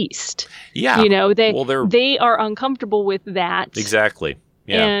a beast. Yeah. You know, they are uncomfortable with that. Exactly.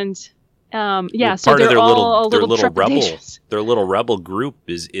 Yeah. And so part they're of their all little a little rebel, their little rebel group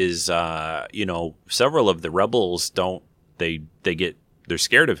is you know, several of the rebels they're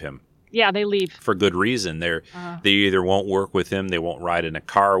scared of him. Yeah, they leave for good reason. They either won't work with him, they won't ride in a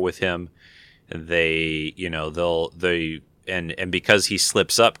car with him. They, you know, and because he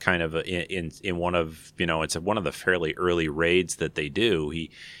slips up kind of in one of, you know, it's one of the fairly early raids that they do.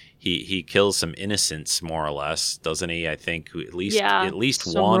 He kills some innocents more or less, doesn't he? I think at least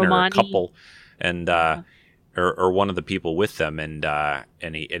one Romani. or a couple, and or one of the people with them, and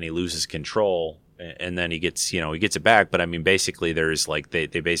he loses control, and then he gets it back. But I mean, basically, there's like they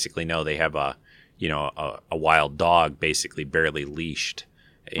basically know they have a wild dog basically barely leashed.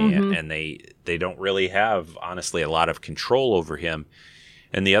 And they don't really have, honestly, a lot of control over him.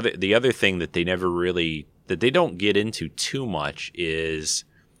 And the other thing that they don't get into too much is,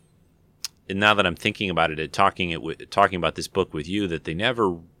 and now that I'm thinking about it, talking about this book with you, that they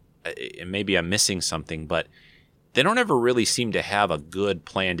never, and maybe I'm missing something, but they don't ever really seem to have a good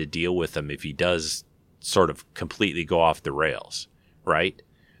plan to deal with him if he does sort of completely go off the rails, right?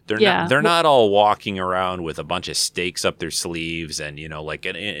 They're not all walking around with a bunch of stakes up their sleeves and, you know, like,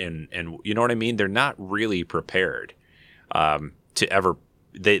 and you know what I mean? They're not really prepared to ever,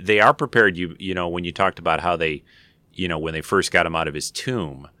 they are prepared, you know, when you talked about how they, you know, when they first got him out of his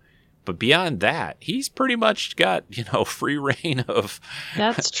tomb. But beyond that, he's pretty much got, you know, free reign of.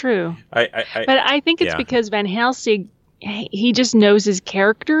 That's true. But I think it's because Van Helsing, he just knows his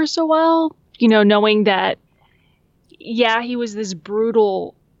character so well, you know, knowing that, yeah, he was this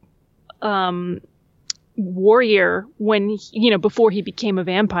brutal warrior when, you know, before he became a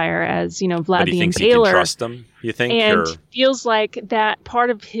vampire, as, you know, Vlad the Impaler. But he thinks he can trust him, you think? And feels like that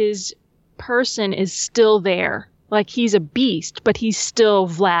part of his person is still there. Like, he's a beast, but he's still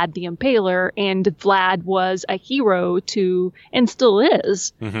Vlad the Impaler, and Vlad was a hero to, and still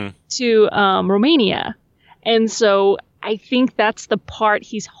is, to Romania. And so I think that's the part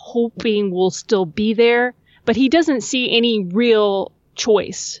he's hoping will still be there, but he doesn't see any real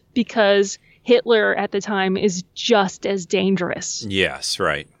choice, because Hitler at the time is just as dangerous. Yes,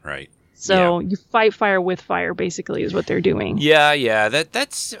 right. So you fight fire with fire, basically, is what they're doing. Yeah.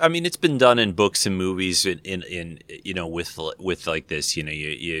 That's. I mean, it's been done in books and movies. In you know, with like this, you know,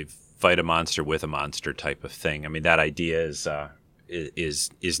 you fight a monster with a monster type of thing. I mean, that idea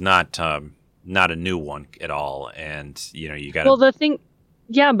is not a new one at all. And you know, you got. Well, the thing.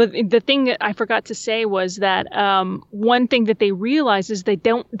 Yeah, but the thing that I forgot to say was that one thing that they realize is they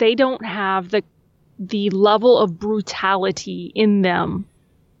don't have the level of brutality in them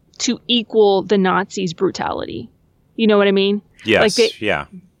to equal the Nazis' brutality. You know what I mean? Yes.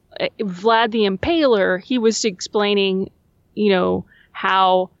 Vlad the Impaler, he was explaining, you know,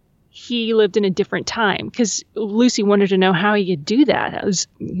 how he lived in a different time, because Lucy wanted to know how he could do that. It was,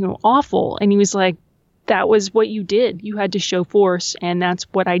 you know, awful, and he was like, that was what you did. You had to show force, and that's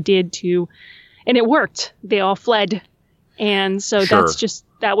what I did too. And it worked. They all fled. And so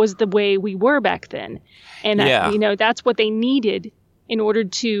that was the way we were back then. And, you know, that's what they needed in order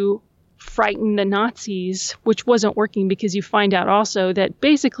to frighten the Nazis, which wasn't working, because you find out also that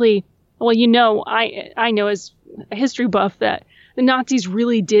basically, well, you know, I know as a history buff that the Nazis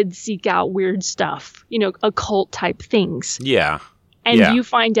really did seek out weird stuff, you know, occult type things. Yeah. And you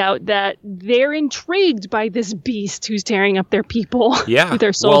find out that they're intrigued by this beast who's tearing up their people,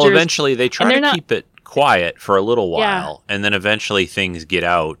 their soldiers. Well, eventually they try to keep it quiet for a little while, and then eventually things get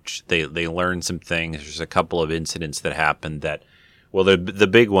out. They learn some things. There's a couple of incidents that happen that, well, the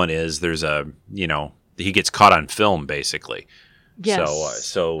big one is there's a, you know, he gets caught on film, basically. Yes.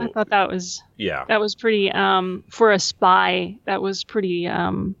 So I thought that was pretty, for a spy, that was pretty,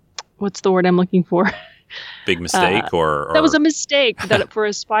 what's the word I'm looking for? Big mistake, or that was a mistake that for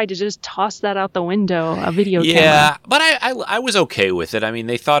a spy to just toss that out the window, a video camera. Yeah, but I was okay with it. I mean,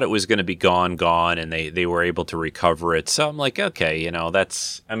 they thought it was going to be gone, and they were able to recover it. So I'm like, okay,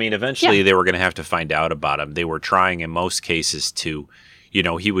 that's. I mean, eventually they were going to have to find out about him. They were trying in most cases to,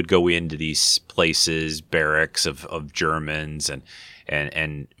 he would go into these places, barracks of Germans and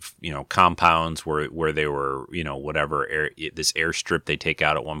compounds where they were, whatever this airstrip they take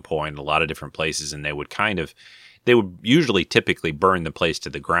out at one point, a lot of different places, and they would usually typically burn the place to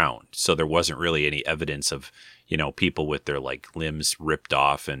the ground. So there wasn't really any evidence of, people with their like limbs ripped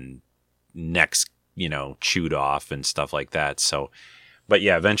off and necks, chewed off and stuff like that. So, but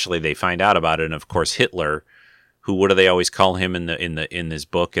yeah, eventually they find out about it. And of course, Hitler, who, what do they always call him in this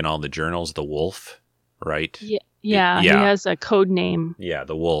book and all the journals? The Wolf, right? Yeah. He has a code name. Yeah.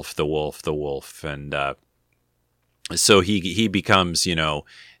 The Wolf. And, so he becomes,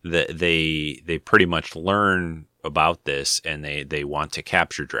 they pretty much learn about this, and they want to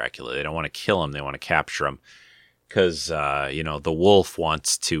capture Dracula. They don't want to kill him. They want to capture him because, the Wolf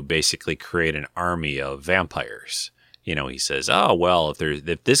wants to basically create an army of vampires. He says, oh, well,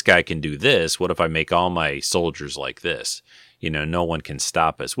 if this guy can do this, what if I make all my soldiers like this? No one can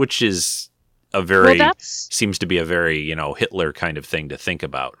stop us, which is seems to be a very, Hitler kind of thing to think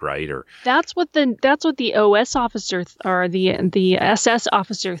about, right? Or that's what the OS officer or the SS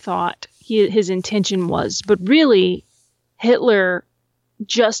officer thought his intention was, but really Hitler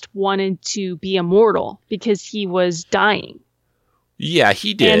just wanted to be immortal because he was dying. Yeah,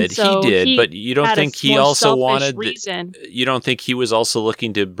 he did. So he did, but you don't think he also wanted? Reason. You don't think he was also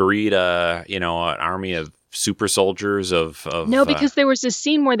looking to breed an army of super soldiers of No, because there was this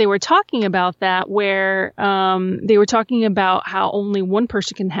scene where they were talking about that, where they were talking about how only one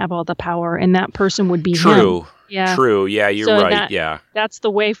person can have all the power, and that person would be him. Yeah. True. Yeah, you're right. That's the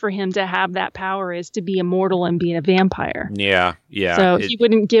way for him to have that power, is to be immortal and be a vampire. Yeah. So he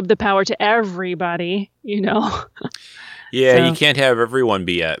wouldn't give the power to everybody, Yeah, so. You can't have everyone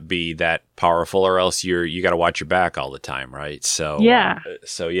be that powerful, or else you got to watch your back all the time, right? So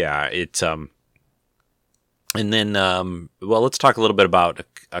it's and then let's talk a little bit about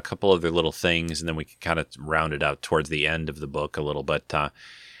a couple other little things, and then we can kind of round it out towards the end of the book a little bit.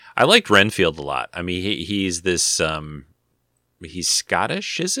 I liked Renfield a lot. I mean, he's this he's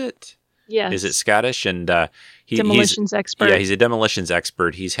Scottish, is it? Yes. Is it Scottish? And demolitions expert. Yeah, he's a demolitions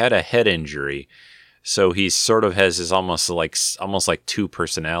expert. He's had a head injury. So he sort of has his almost like two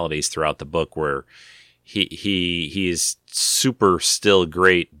personalities throughout the book, where he is super still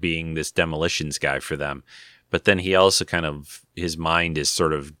great being this demolitions guy for them, but then he also kind of, his mind is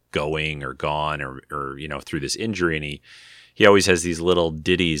sort of going or gone or through this injury, and he always has these little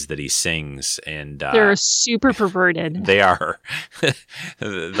ditties that he sings, and they're super perverted. They are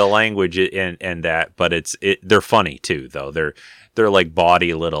the language and that, but they're funny too, though. They're like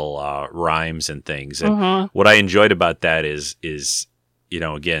bawdy little rhymes and things. And what I enjoyed about that is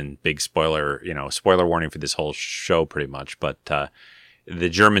again, big spoiler warning for this whole show pretty much, but the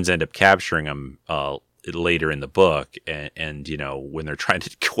Germans end up capturing him later in the book, and when they're trying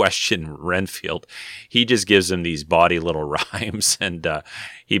to question Renfield, he just gives them these bawdy little rhymes, and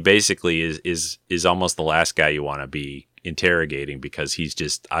he basically is almost the last guy you want to be interrogating, because he's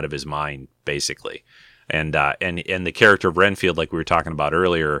just out of his mind, basically. And the character of Renfield, like we were talking about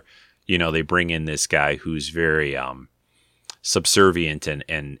earlier, they bring in this guy who's very subservient and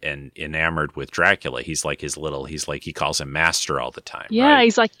enamored with Dracula. He's like he calls him master all the time. Yeah, right?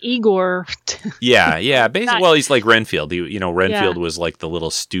 He's like Igor. yeah. Basically, well, he's like Renfield. Renfield was like the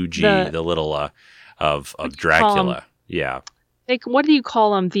little stoogie, the little of Dracula. Yeah. Like, what do you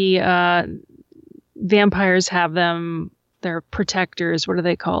call them? The vampires have them. They're protectors. What do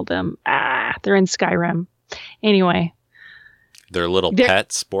they call them? They're in Skyrim. Anyway, they're little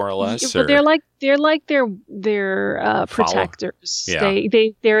pets, more or less. But they're like their protectors. Yeah.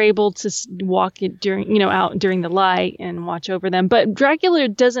 They're able to walk it during out during the light and watch over them. But Dracula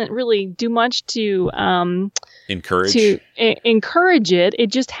doesn't really do much to encourage it. It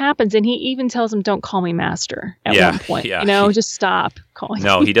just happens, and he even tells him, "Don't call me master." At one point, just stop calling.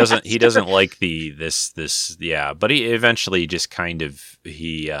 No, me he doesn't. master. He doesn't like this. Yeah, but he eventually just kind of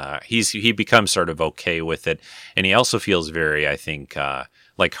he becomes sort of okay with it, and he also feels very, I think,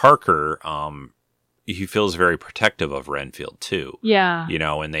 like Harker. He feels very protective of Renfield too. Yeah.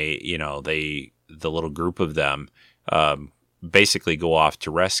 And they the little group of them basically go off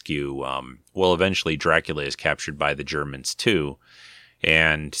to rescue. Eventually Dracula is captured by the Germans too.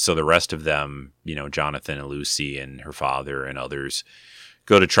 And so the rest of them, Jonathan and Lucy and her father and others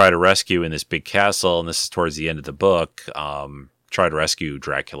go to try to rescue in this big castle. And this is towards the end of the book, try to rescue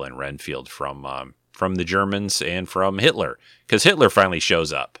Dracula and Renfield from the Germans and from Hitler, because Hitler finally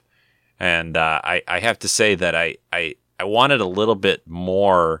shows up. And I have to say that I wanted a little bit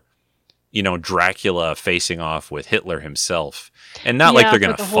more, Dracula facing off with Hitler himself, and not like they're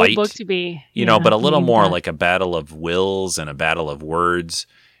going to fight, book to be, but a little more like a battle of wills and a battle of words.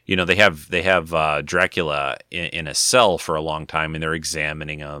 They have Dracula in a cell for a long time, and they're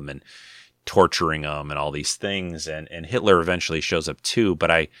examining him and torturing him and all these things, and Hitler eventually shows up too.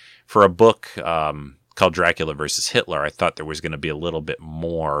 But for a book called Dracula versus Hitler, I thought there was going to be a little bit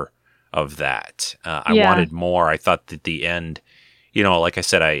more of that. I wanted more. I thought that the end, like I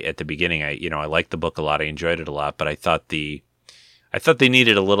said, at the beginning, I liked the book a lot. I enjoyed it a lot, but I thought they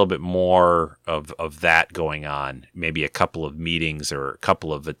needed a little bit more of that going on. Maybe a couple of meetings or a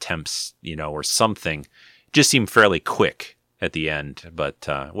couple of attempts, or something. Just seemed fairly quick at the end. But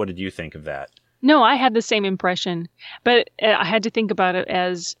what did you think of that? No, I had the same impression, but I had to think about it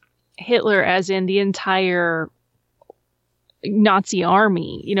as Hitler, as in the entire Nazi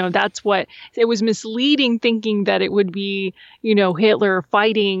army. That's what it was misleading, thinking that it would be, Hitler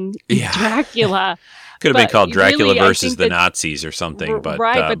fighting Dracula. Could have been called Dracula really, versus the Nazis or something, but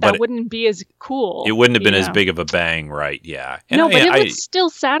right, but that wouldn't be as cool. It wouldn't have been as big of a bang, right? Yeah. And but it was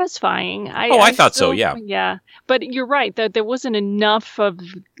still satisfying. I thought so. Yeah. Yeah, but you're right that there wasn't enough of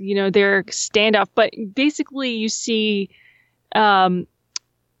their standoff. But basically, you see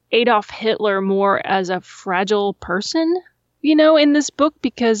Adolf Hitler more as a fragile person, in this book,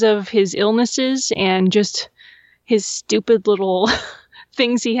 because of his illnesses and just his stupid little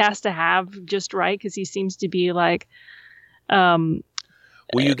things he has to have just right, because he seems to be like you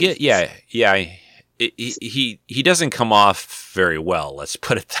get he doesn't come off very well, let's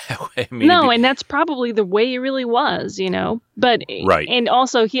put it that way. I mean, and that's probably the way he really was, but right. And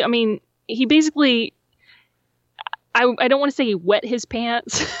also he basically, I don't want to say he wet his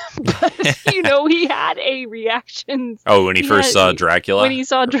pants, but he had a reaction. Oh, when he first saw Dracula? When he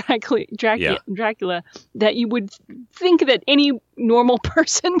saw Dracula, that you would think that any normal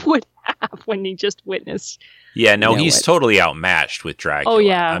person would have when he just witnessed. Yeah, no, he's totally outmatched with Dracula. Oh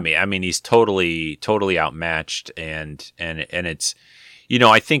yeah. I mean he's totally outmatched, and it's,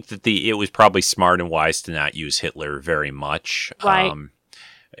 I think that it was probably smart and wise to not use Hitler very much. Right.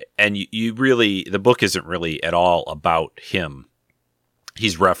 And you really, the book isn't really at all about him.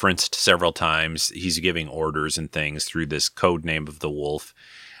 He's referenced several times. He's giving orders and things through this code name of the Wolf,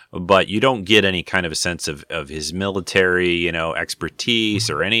 but you don't get any kind of a sense of his military, expertise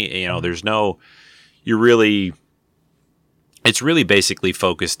or any, there's no, it's really basically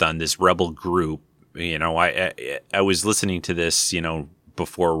focused on this rebel group. I was listening to this,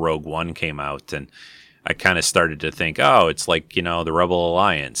 before Rogue One came out, and I kind of started to think, it's like, the Rebel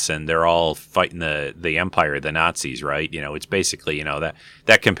Alliance, and they're all fighting the Empire, the Nazis, right? It's basically,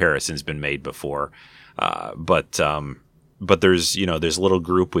 that comparison's been made before. But there's, there's a little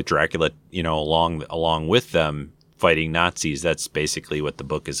group with Dracula, along with them fighting Nazis. That's basically what the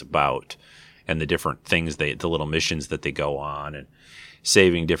book is about, and the different things the little missions that they go on, and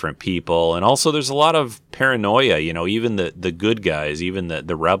saving different people. And also there's a lot of paranoia, even the good guys, even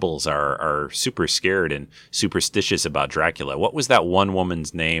the rebels are super scared and superstitious about Dracula. What was that one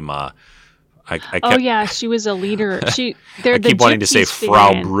woman's name? She was a leader. I keep wanting to say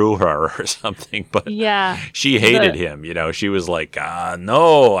Frau Brüher or something, but she hated him. She was like,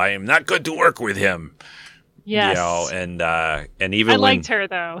 no, I am not good to work with him. Yes. And even I liked her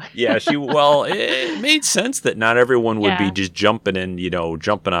though. Yeah, it made sense that not everyone would be just jumping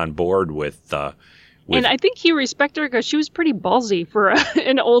on board with. And I think he respected her because she was pretty ballsy for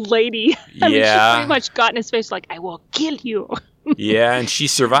an old lady. I mean, she pretty much got in his face like, "I will kill you." Yeah, and she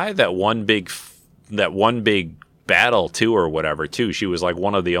survived that one big battle too, or whatever too. She was like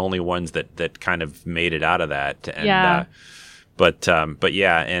one of the only ones that kind of made it out of that. And, but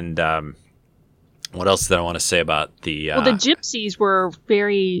yeah, and. What else did I want to say about the... the gypsies were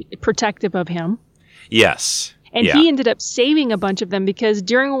very protective of him. Yes. And he ended up saving a bunch of them because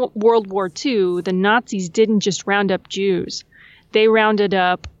during World War II, the Nazis didn't just round up Jews. They rounded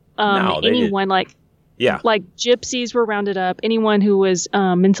up anyone like gypsies were rounded up. Anyone who was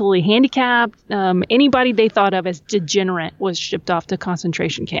mentally handicapped, anybody they thought of as degenerate was shipped off to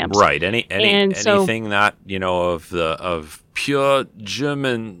concentration camps. Right. Anything not, of pure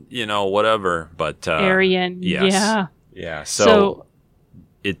German, whatever, but Aryan. Yes. Yeah. So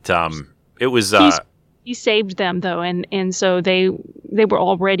it was he saved them though, and so they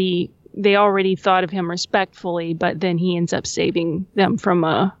already thought of him respectfully, but then he ends up saving them from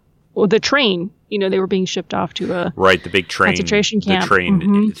the train. They were being shipped off to the big train concentration camp. The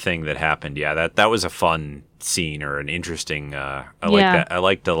train thing that happened. Yeah, that was a fun scene or an interesting. I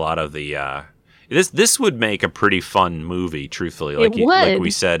liked a lot of the. This would make a pretty fun movie, truthfully. Like like we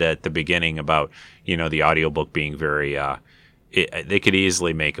said at the beginning about, the audiobook being very they could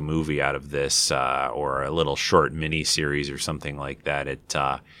easily make a movie out of this, or a little short mini series or something like that.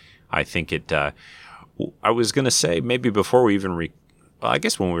 I think it. I was gonna say maybe before we even I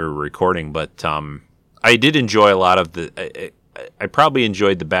guess when we were recording, but I did enjoy a lot of the. I probably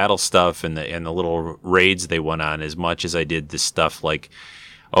enjoyed the battle stuff and the little raids they went on as much as I did the stuff like,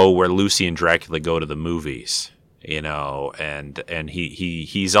 where Lucy and Dracula go to the movies, and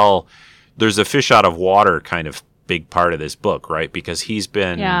he's all. There's a fish out of water kind of big part of this book, right? Because he's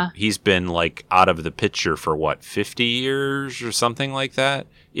been like out of the picture for 50 years or something like that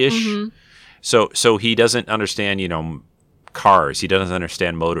ish. Mm-hmm. So he doesn't understand, cars. He doesn't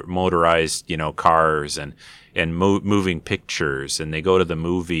understand motorized, cars and moving pictures. And they go to the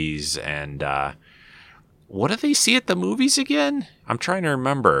movies and what do they see at the movies again? I'm trying to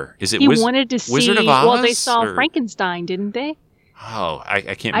remember. Is it wanted to see? Wizard of Oz? Well, they saw Frankenstein, didn't they? Oh,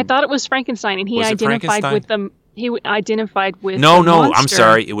 I can't. I thought it was Frankenstein, and he identified with them. He identified with No, monster. I'm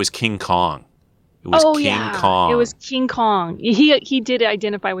sorry. It was King Kong. It was Kong. It was King Kong. He did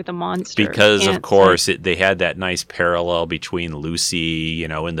identify with a monster. Because, of course, they had that nice parallel between Lucy,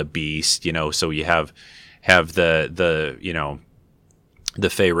 and the Beast, so you have the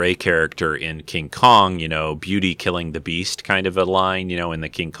Fay Wray character in King Kong, beauty killing the beast kind of a line, in the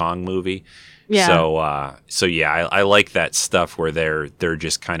King Kong movie. Yeah. So yeah, I like that stuff where they're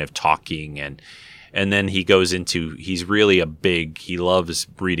just kind of talking and then he goes into, he's really he loves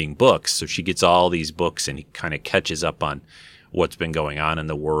reading books. So she gets all these books and he kind of catches up on what's been going on in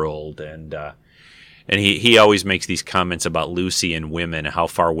the world. And he always makes these comments about Lucy and women, how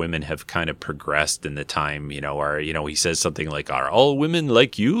far women have kind of progressed in the time, or, he says something like, are all women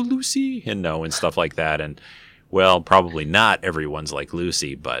like you, Lucy? And stuff like that. And well, probably not everyone's like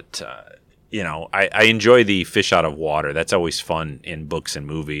Lucy, but, I enjoy the fish out of water. That's always fun in books and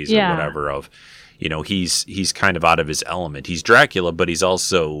movies or whatever he's kind of out of his element. He's Dracula, but he's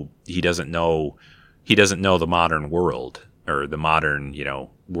also, he doesn't know the modern world or the modern,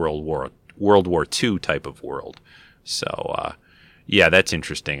 World War II type of world. So, that's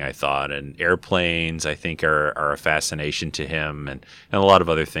interesting, I thought. And airplanes, I think, are a fascination to him and a lot of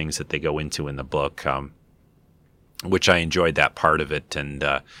other things that they go into in the book, which I enjoyed that part of it. And,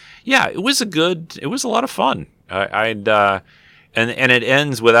 it was a lot of fun. And it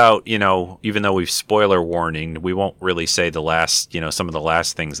ends without, even though we've spoiler warning, we won't really say the last, some of the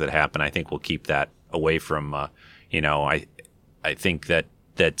last things that happen. I think we'll keep that away from, I think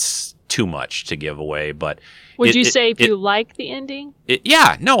that's too much to give away. But would you say if you like the ending?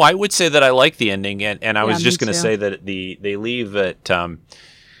 I would say that I like the ending, and I was just going to say that they leave it.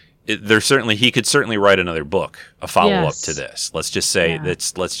 There's certainly he could certainly write another book, a follow up to this. Let's just say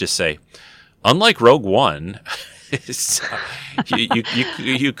unlike Rogue One.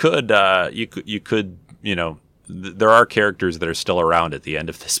 you could there are characters that are still around at the end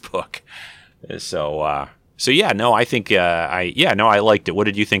of this book. I think I liked it. What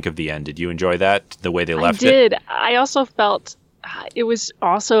did you think of the end? Did you enjoy that, the way they left it? I did. I also felt it was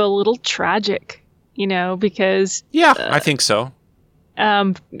also a little tragic, because I think so.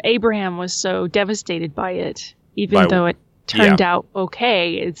 Abraham was so devastated by it, even though it turned out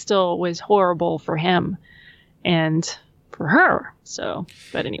okay. It still was horrible for him and for her. So,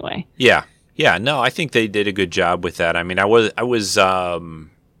 but anyway. Yeah. No, I think they did a good job with that. I mean, I wasn't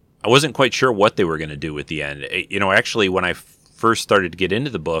quite sure what they were going to do at the end. Actually, when I first started to get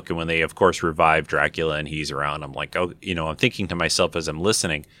into the book and when they, of course, revived Dracula and he's around, I'm like, I'm thinking to myself as I'm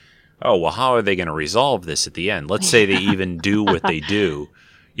listening, oh, well, how are they going to resolve this at the end? Let's say they even do what they do.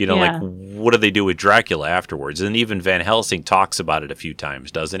 Like, what do they do with Dracula afterwards? And even Van Helsing talks about it a few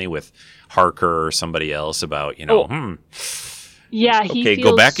times, doesn't he? With Harker or somebody else about, Yeah, okay,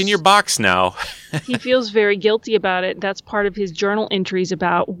 go back in your box now. He feels very guilty about it. That's part of his journal entries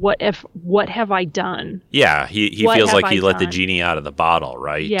about what have I done? Yeah, he feels like he let the genie out of the bottle,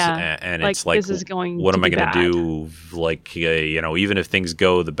 right? Yeah, and it's like, this is going what am I going to do? Like, even if things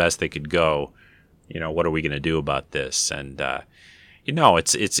go the best they could go, what are we going to do about this? And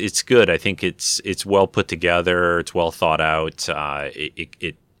it's good. I think it's well put together. It's well thought out.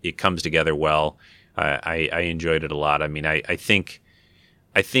 It comes together well. I enjoyed it a lot. I mean, I think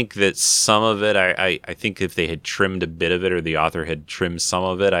that some of it, I think if they had trimmed a bit of it or the author had trimmed some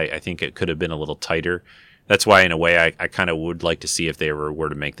of it, I think it could have been a little tighter. That's why, in a way, I kind of would like to see if they ever were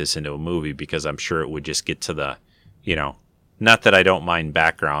to make this into a movie, because I'm sure it would just get to the, not that I don't mind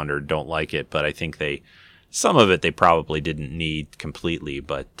background or don't like it, but I think some of it they probably didn't need completely,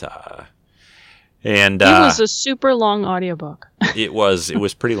 but And It was a super long audiobook. it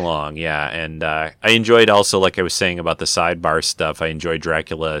was pretty long, yeah. And I enjoyed also, like I was saying about the sidebar stuff, I enjoyed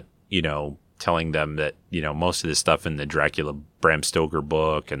Dracula, telling them that, most of the stuff in the Dracula Bram Stoker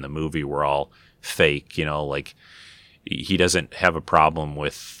book and the movie were all fake, like he doesn't have a problem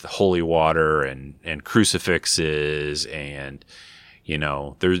with holy water and crucifixes and,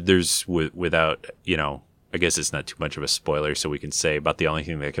 there's without, I guess it's not too much of a spoiler, so we can say about the only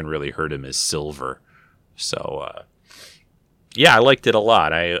thing that can really hurt him is silver. So, yeah, I liked it a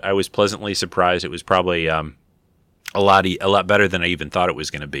lot. I was pleasantly surprised. It was probably a lot better than I even thought it was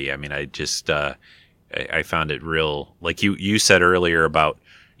going to be. I mean, I just I found it real. Like you said earlier about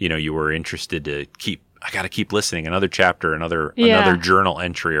you were interested to keep. I got to keep listening. Another chapter, another journal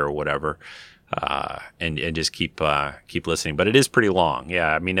entry or whatever. And just keep listening. But it is pretty long.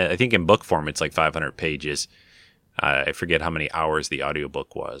 Yeah, I mean, I think in book form it's like 500 pages. I forget how many hours the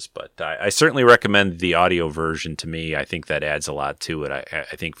audiobook was, but I certainly recommend the audio version to me. I think that adds a lot to it.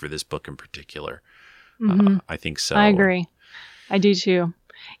 I think for this book in particular. I think so. I agree. I do too.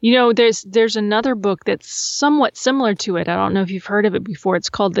 There's another book that's somewhat similar to it. I don't know if you've heard of it before. It's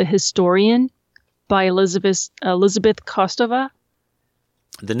called The Historian by Elizabeth Kostova.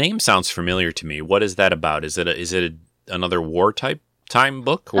 The name sounds familiar to me. What is that about? Is it another war type time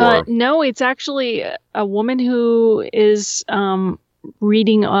book? Or no, it's actually a woman who is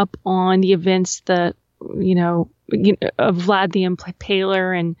reading up on the events that of Vlad the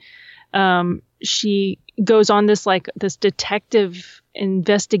Impaler, and she goes on this detective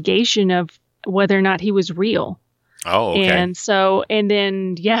investigation of whether or not he was real. Oh, okay. And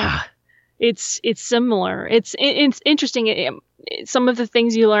then it's similar. It's interesting. Some of the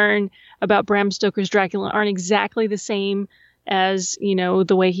things you learn about Bram Stoker's Dracula aren't exactly the same as,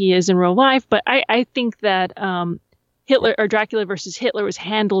 the way he is in real life. But I think that Hitler or Dracula versus Hitler was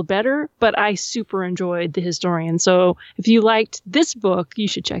handled better. But I super enjoyed The Historian. So if you liked this book, you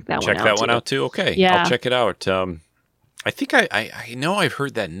should check that one out. Check that one out too. Okay. Yeah. I'll check it out. I think I know I've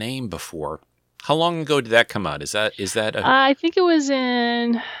heard that name before. How long ago did that come out? Is that I think it was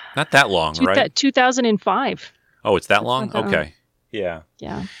in not that long, right? 2005. Oh, it's that long? Okay. Yeah.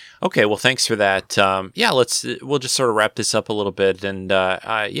 Yeah. Okay. Well, thanks for that. We'll just sort of wrap this up a little bit. And,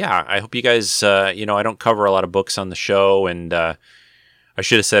 I hope you guys, I don't cover a lot of books on the show. And, I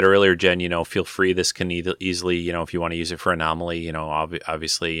should have said earlier, Jen, feel free. This can easily, if you want to use it for Anomaly,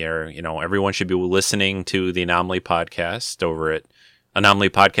 obviously, everyone should be listening to the Anomaly podcast over at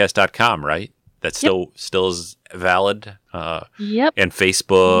anomalypodcast.com, right? That still is valid. Yep. And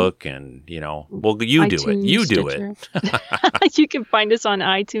Facebook and, you do iTunes, it. You do Stitcher. it. You can find us on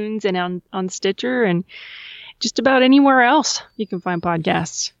iTunes and on Stitcher and just about anywhere else you can find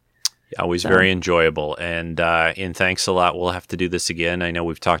podcasts. Always very enjoyable. And thanks a lot. We'll have to do this again. I know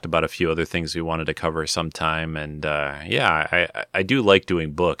we've talked about a few other things we wanted to cover sometime. And I do like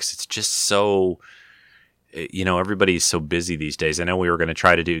doing books. It's just so... everybody's so busy these days. I know we were going to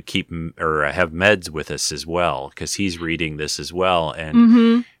try to have Meds with us as well because he's reading this as well.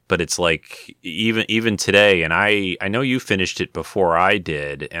 And but it's like even today, and I know you finished it before I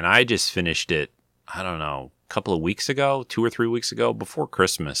did, and I just finished it. I don't know, a couple of weeks ago, 2 or 3 weeks ago, before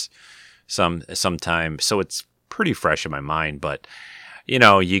Christmas, sometime. So it's pretty fresh in my mind. But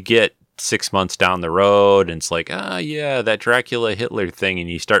you get 6 months down the road and it's like, that Dracula Hitler thing. And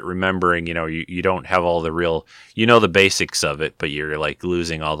you start remembering, you don't have all the real, the basics of it, but you're like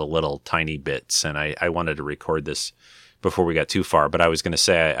losing all the little tiny bits. And I wanted to record this before we got too far, but I was going to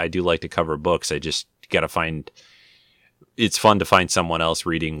say, I do like to cover books. I just got to it's fun to find someone else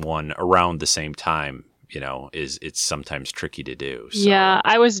reading one around the same time. It's sometimes tricky to do. So. Yeah,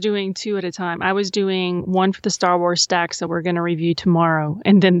 I was doing 2 at a time. I was doing one for the Star Wars stacks that we're going to review tomorrow,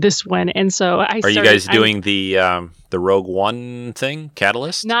 and then this one. And so Are you guys doing the Rogue One thing,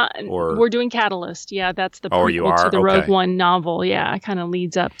 Catalyst? We're doing Catalyst. Yeah, that's the prequel to the Rogue One novel. Yeah, it kind of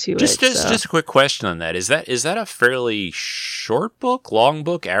leads up to it. Just a quick question on that. Is that a fairly short book, long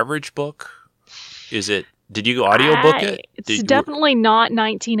book, average book? Is it? Did you audiobook it? It's definitely not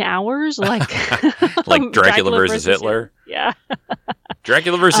 19 hours like like Dracula versus Hitler. Yeah.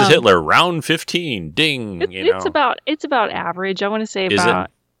 Dracula versus Hitler, round 15. Ding. It's about average. I want to say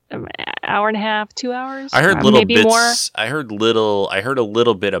about an hour and a half, 2 hours. I heard little maybe bits. More. I heard a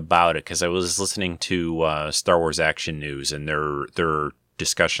little bit about it because I was listening to Star Wars Action News and their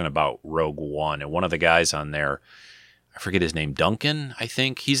discussion about Rogue One, and one of the guys on there, I forget his name, Duncan, I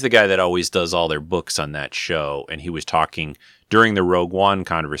think. He's the guy that always does all their books on that show. And he was talking during the Rogue One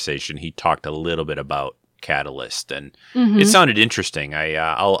conversation. He talked a little bit about Catalyst, and it sounded interesting.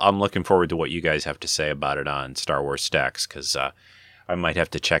 I'm looking forward to what you guys have to say about it on Star Wars Stacks because I might have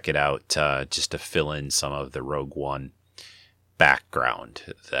to check it out just to fill in some of the Rogue One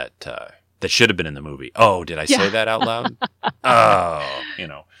background that should have been in the movie. Oh, did I say that out loud? Oh,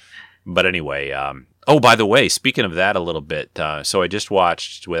 But anyway, by the way, speaking of that a little bit, so I just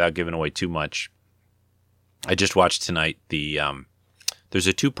watched, without giving away too much, I just watched tonight there's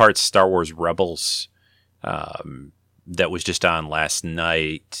a 2-part Star Wars Rebels that was just on last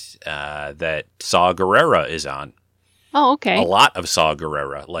night that Saw Gerrera is on. Oh, okay. A lot of Saw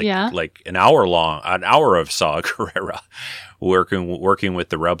Gerrera, like an hour of Saw Gerrera working with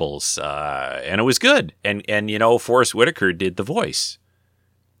the Rebels, and it was good. And Forrest Whitaker did the voice.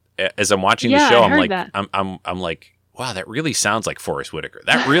 As I'm watching the show, I'm like, wow, that really sounds like Forrest Whitaker.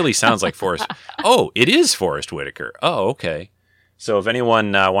 That really sounds like Forrest. Oh, it is Forrest Whitaker. Oh, okay. So if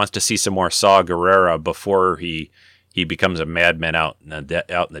anyone wants to see some more Saw Gerrera before he becomes a madman out in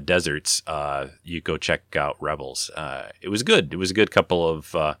the deserts, you go check out Rebels. It was good. It was a good couple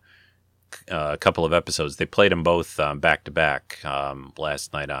of episodes. They played them both back to back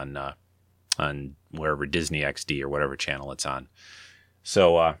last night on wherever Disney XD or whatever channel it's on.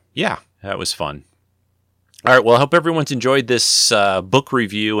 So that was fun. All right. Well, I hope everyone's enjoyed this book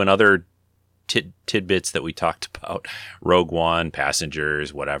review and other tidbits that we talked about. Rogue One,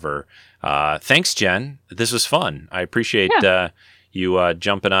 Passengers, whatever. Thanks, Jen. This was fun. I appreciate you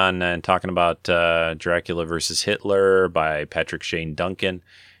jumping on and talking about Dracula versus Hitler by Patrick Shane Duncan.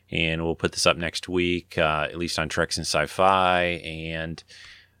 And we'll put this up next week, at least on Treks and Sci-Fi. And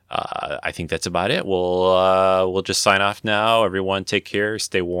I think that's about it. We'll just sign off now. Everyone take care.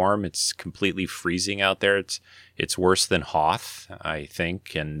 Stay warm. It's completely freezing out there. It's worse than Hoth, I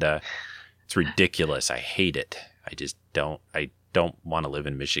think. And it's ridiculous. I hate it. I don't want to live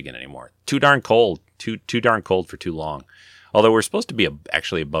in Michigan anymore. Too darn cold. Too darn cold for too long. Although we're supposed to be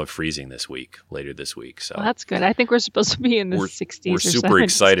actually above freezing later this week. So that's good. I think we're supposed to be in the 60s. We're or super 70s.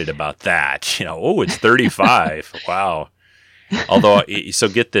 excited about that. It's 35. Wow. Although, so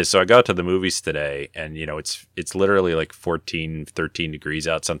get this. So I got to the movies today, and it's literally like 14, 13 degrees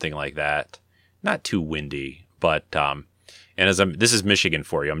out, something like that. Not too windy, but and this is Michigan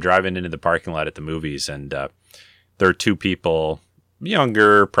for you. I'm driving into the parking lot at the movies, and there are 2 people,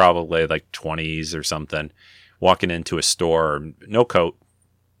 younger, probably like 20s or something, walking into a store. No coat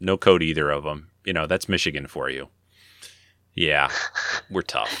either of them. That's Michigan for you. Yeah, we're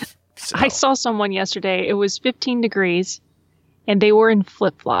tough. So. I saw someone yesterday. It was 15 degrees. And they were in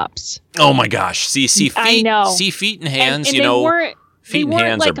flip-flops. Oh my gosh! See feet. I know. See feet and hands. And feet they and weren't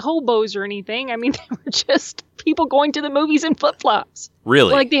hands like are hobos or anything. I mean, they were just people going to the movies in flip-flops.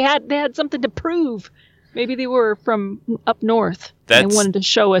 Really? Like they had something to prove. Maybe they were from up north. And they wanted to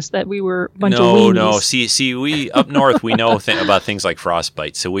show us that we were a bunch of weenies. No. See, we up north we know about things like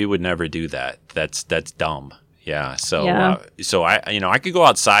frostbite, so we would never do that. That's dumb. Yeah. So I could go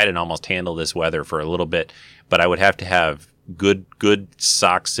outside and almost handle this weather for a little bit, but I would have to have good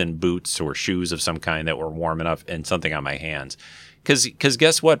socks and boots or shoes of some kind that were warm enough and something on my hands. Because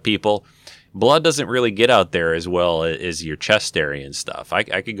guess what, people? Blood doesn't really get out there as well as your chest area and stuff. I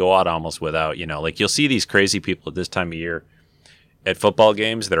could go out almost without, like you'll see these crazy people at this time of year at football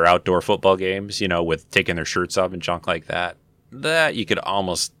games that are outdoor football games, with taking their shirts off and junk like that. That you could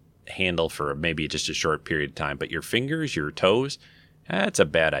almost handle for maybe just a short period of time. But your fingers, your toes, that's a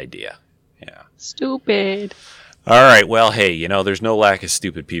bad idea. Yeah. Stupid. All right. Well, hey, there's no lack of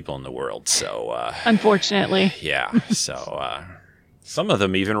stupid people in the world. So, unfortunately. Yeah. So, some of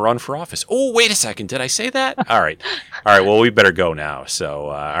them even run for office. Oh, wait a second. Did I say that? All right. Well, we better go now. So,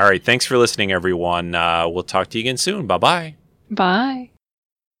 all right. Thanks for listening, everyone. We'll talk to you again soon. Bye-bye. Bye.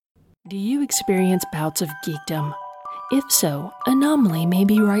 Do you experience bouts of geekdom? If so, Anomaly may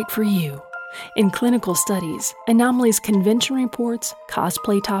be right for you. In clinical studies, Anomaly's convention reports,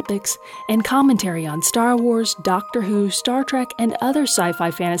 cosplay topics, and commentary on Star Wars, Doctor Who, Star Trek, and other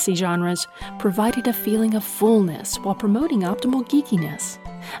sci-fi fantasy genres provided a feeling of fullness while promoting optimal geekiness.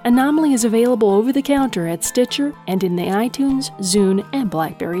 Anomaly is available over the counter at Stitcher and in the iTunes, Zune, and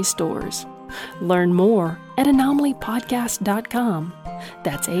BlackBerry stores. Learn more at anomalypodcast.com.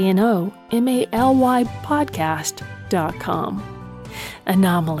 That's ANOMALY podcast.com.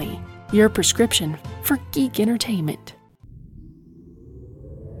 Anomaly, your prescription for geek entertainment.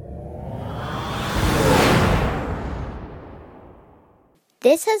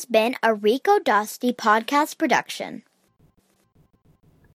 This has been a Rico Dosty podcast production.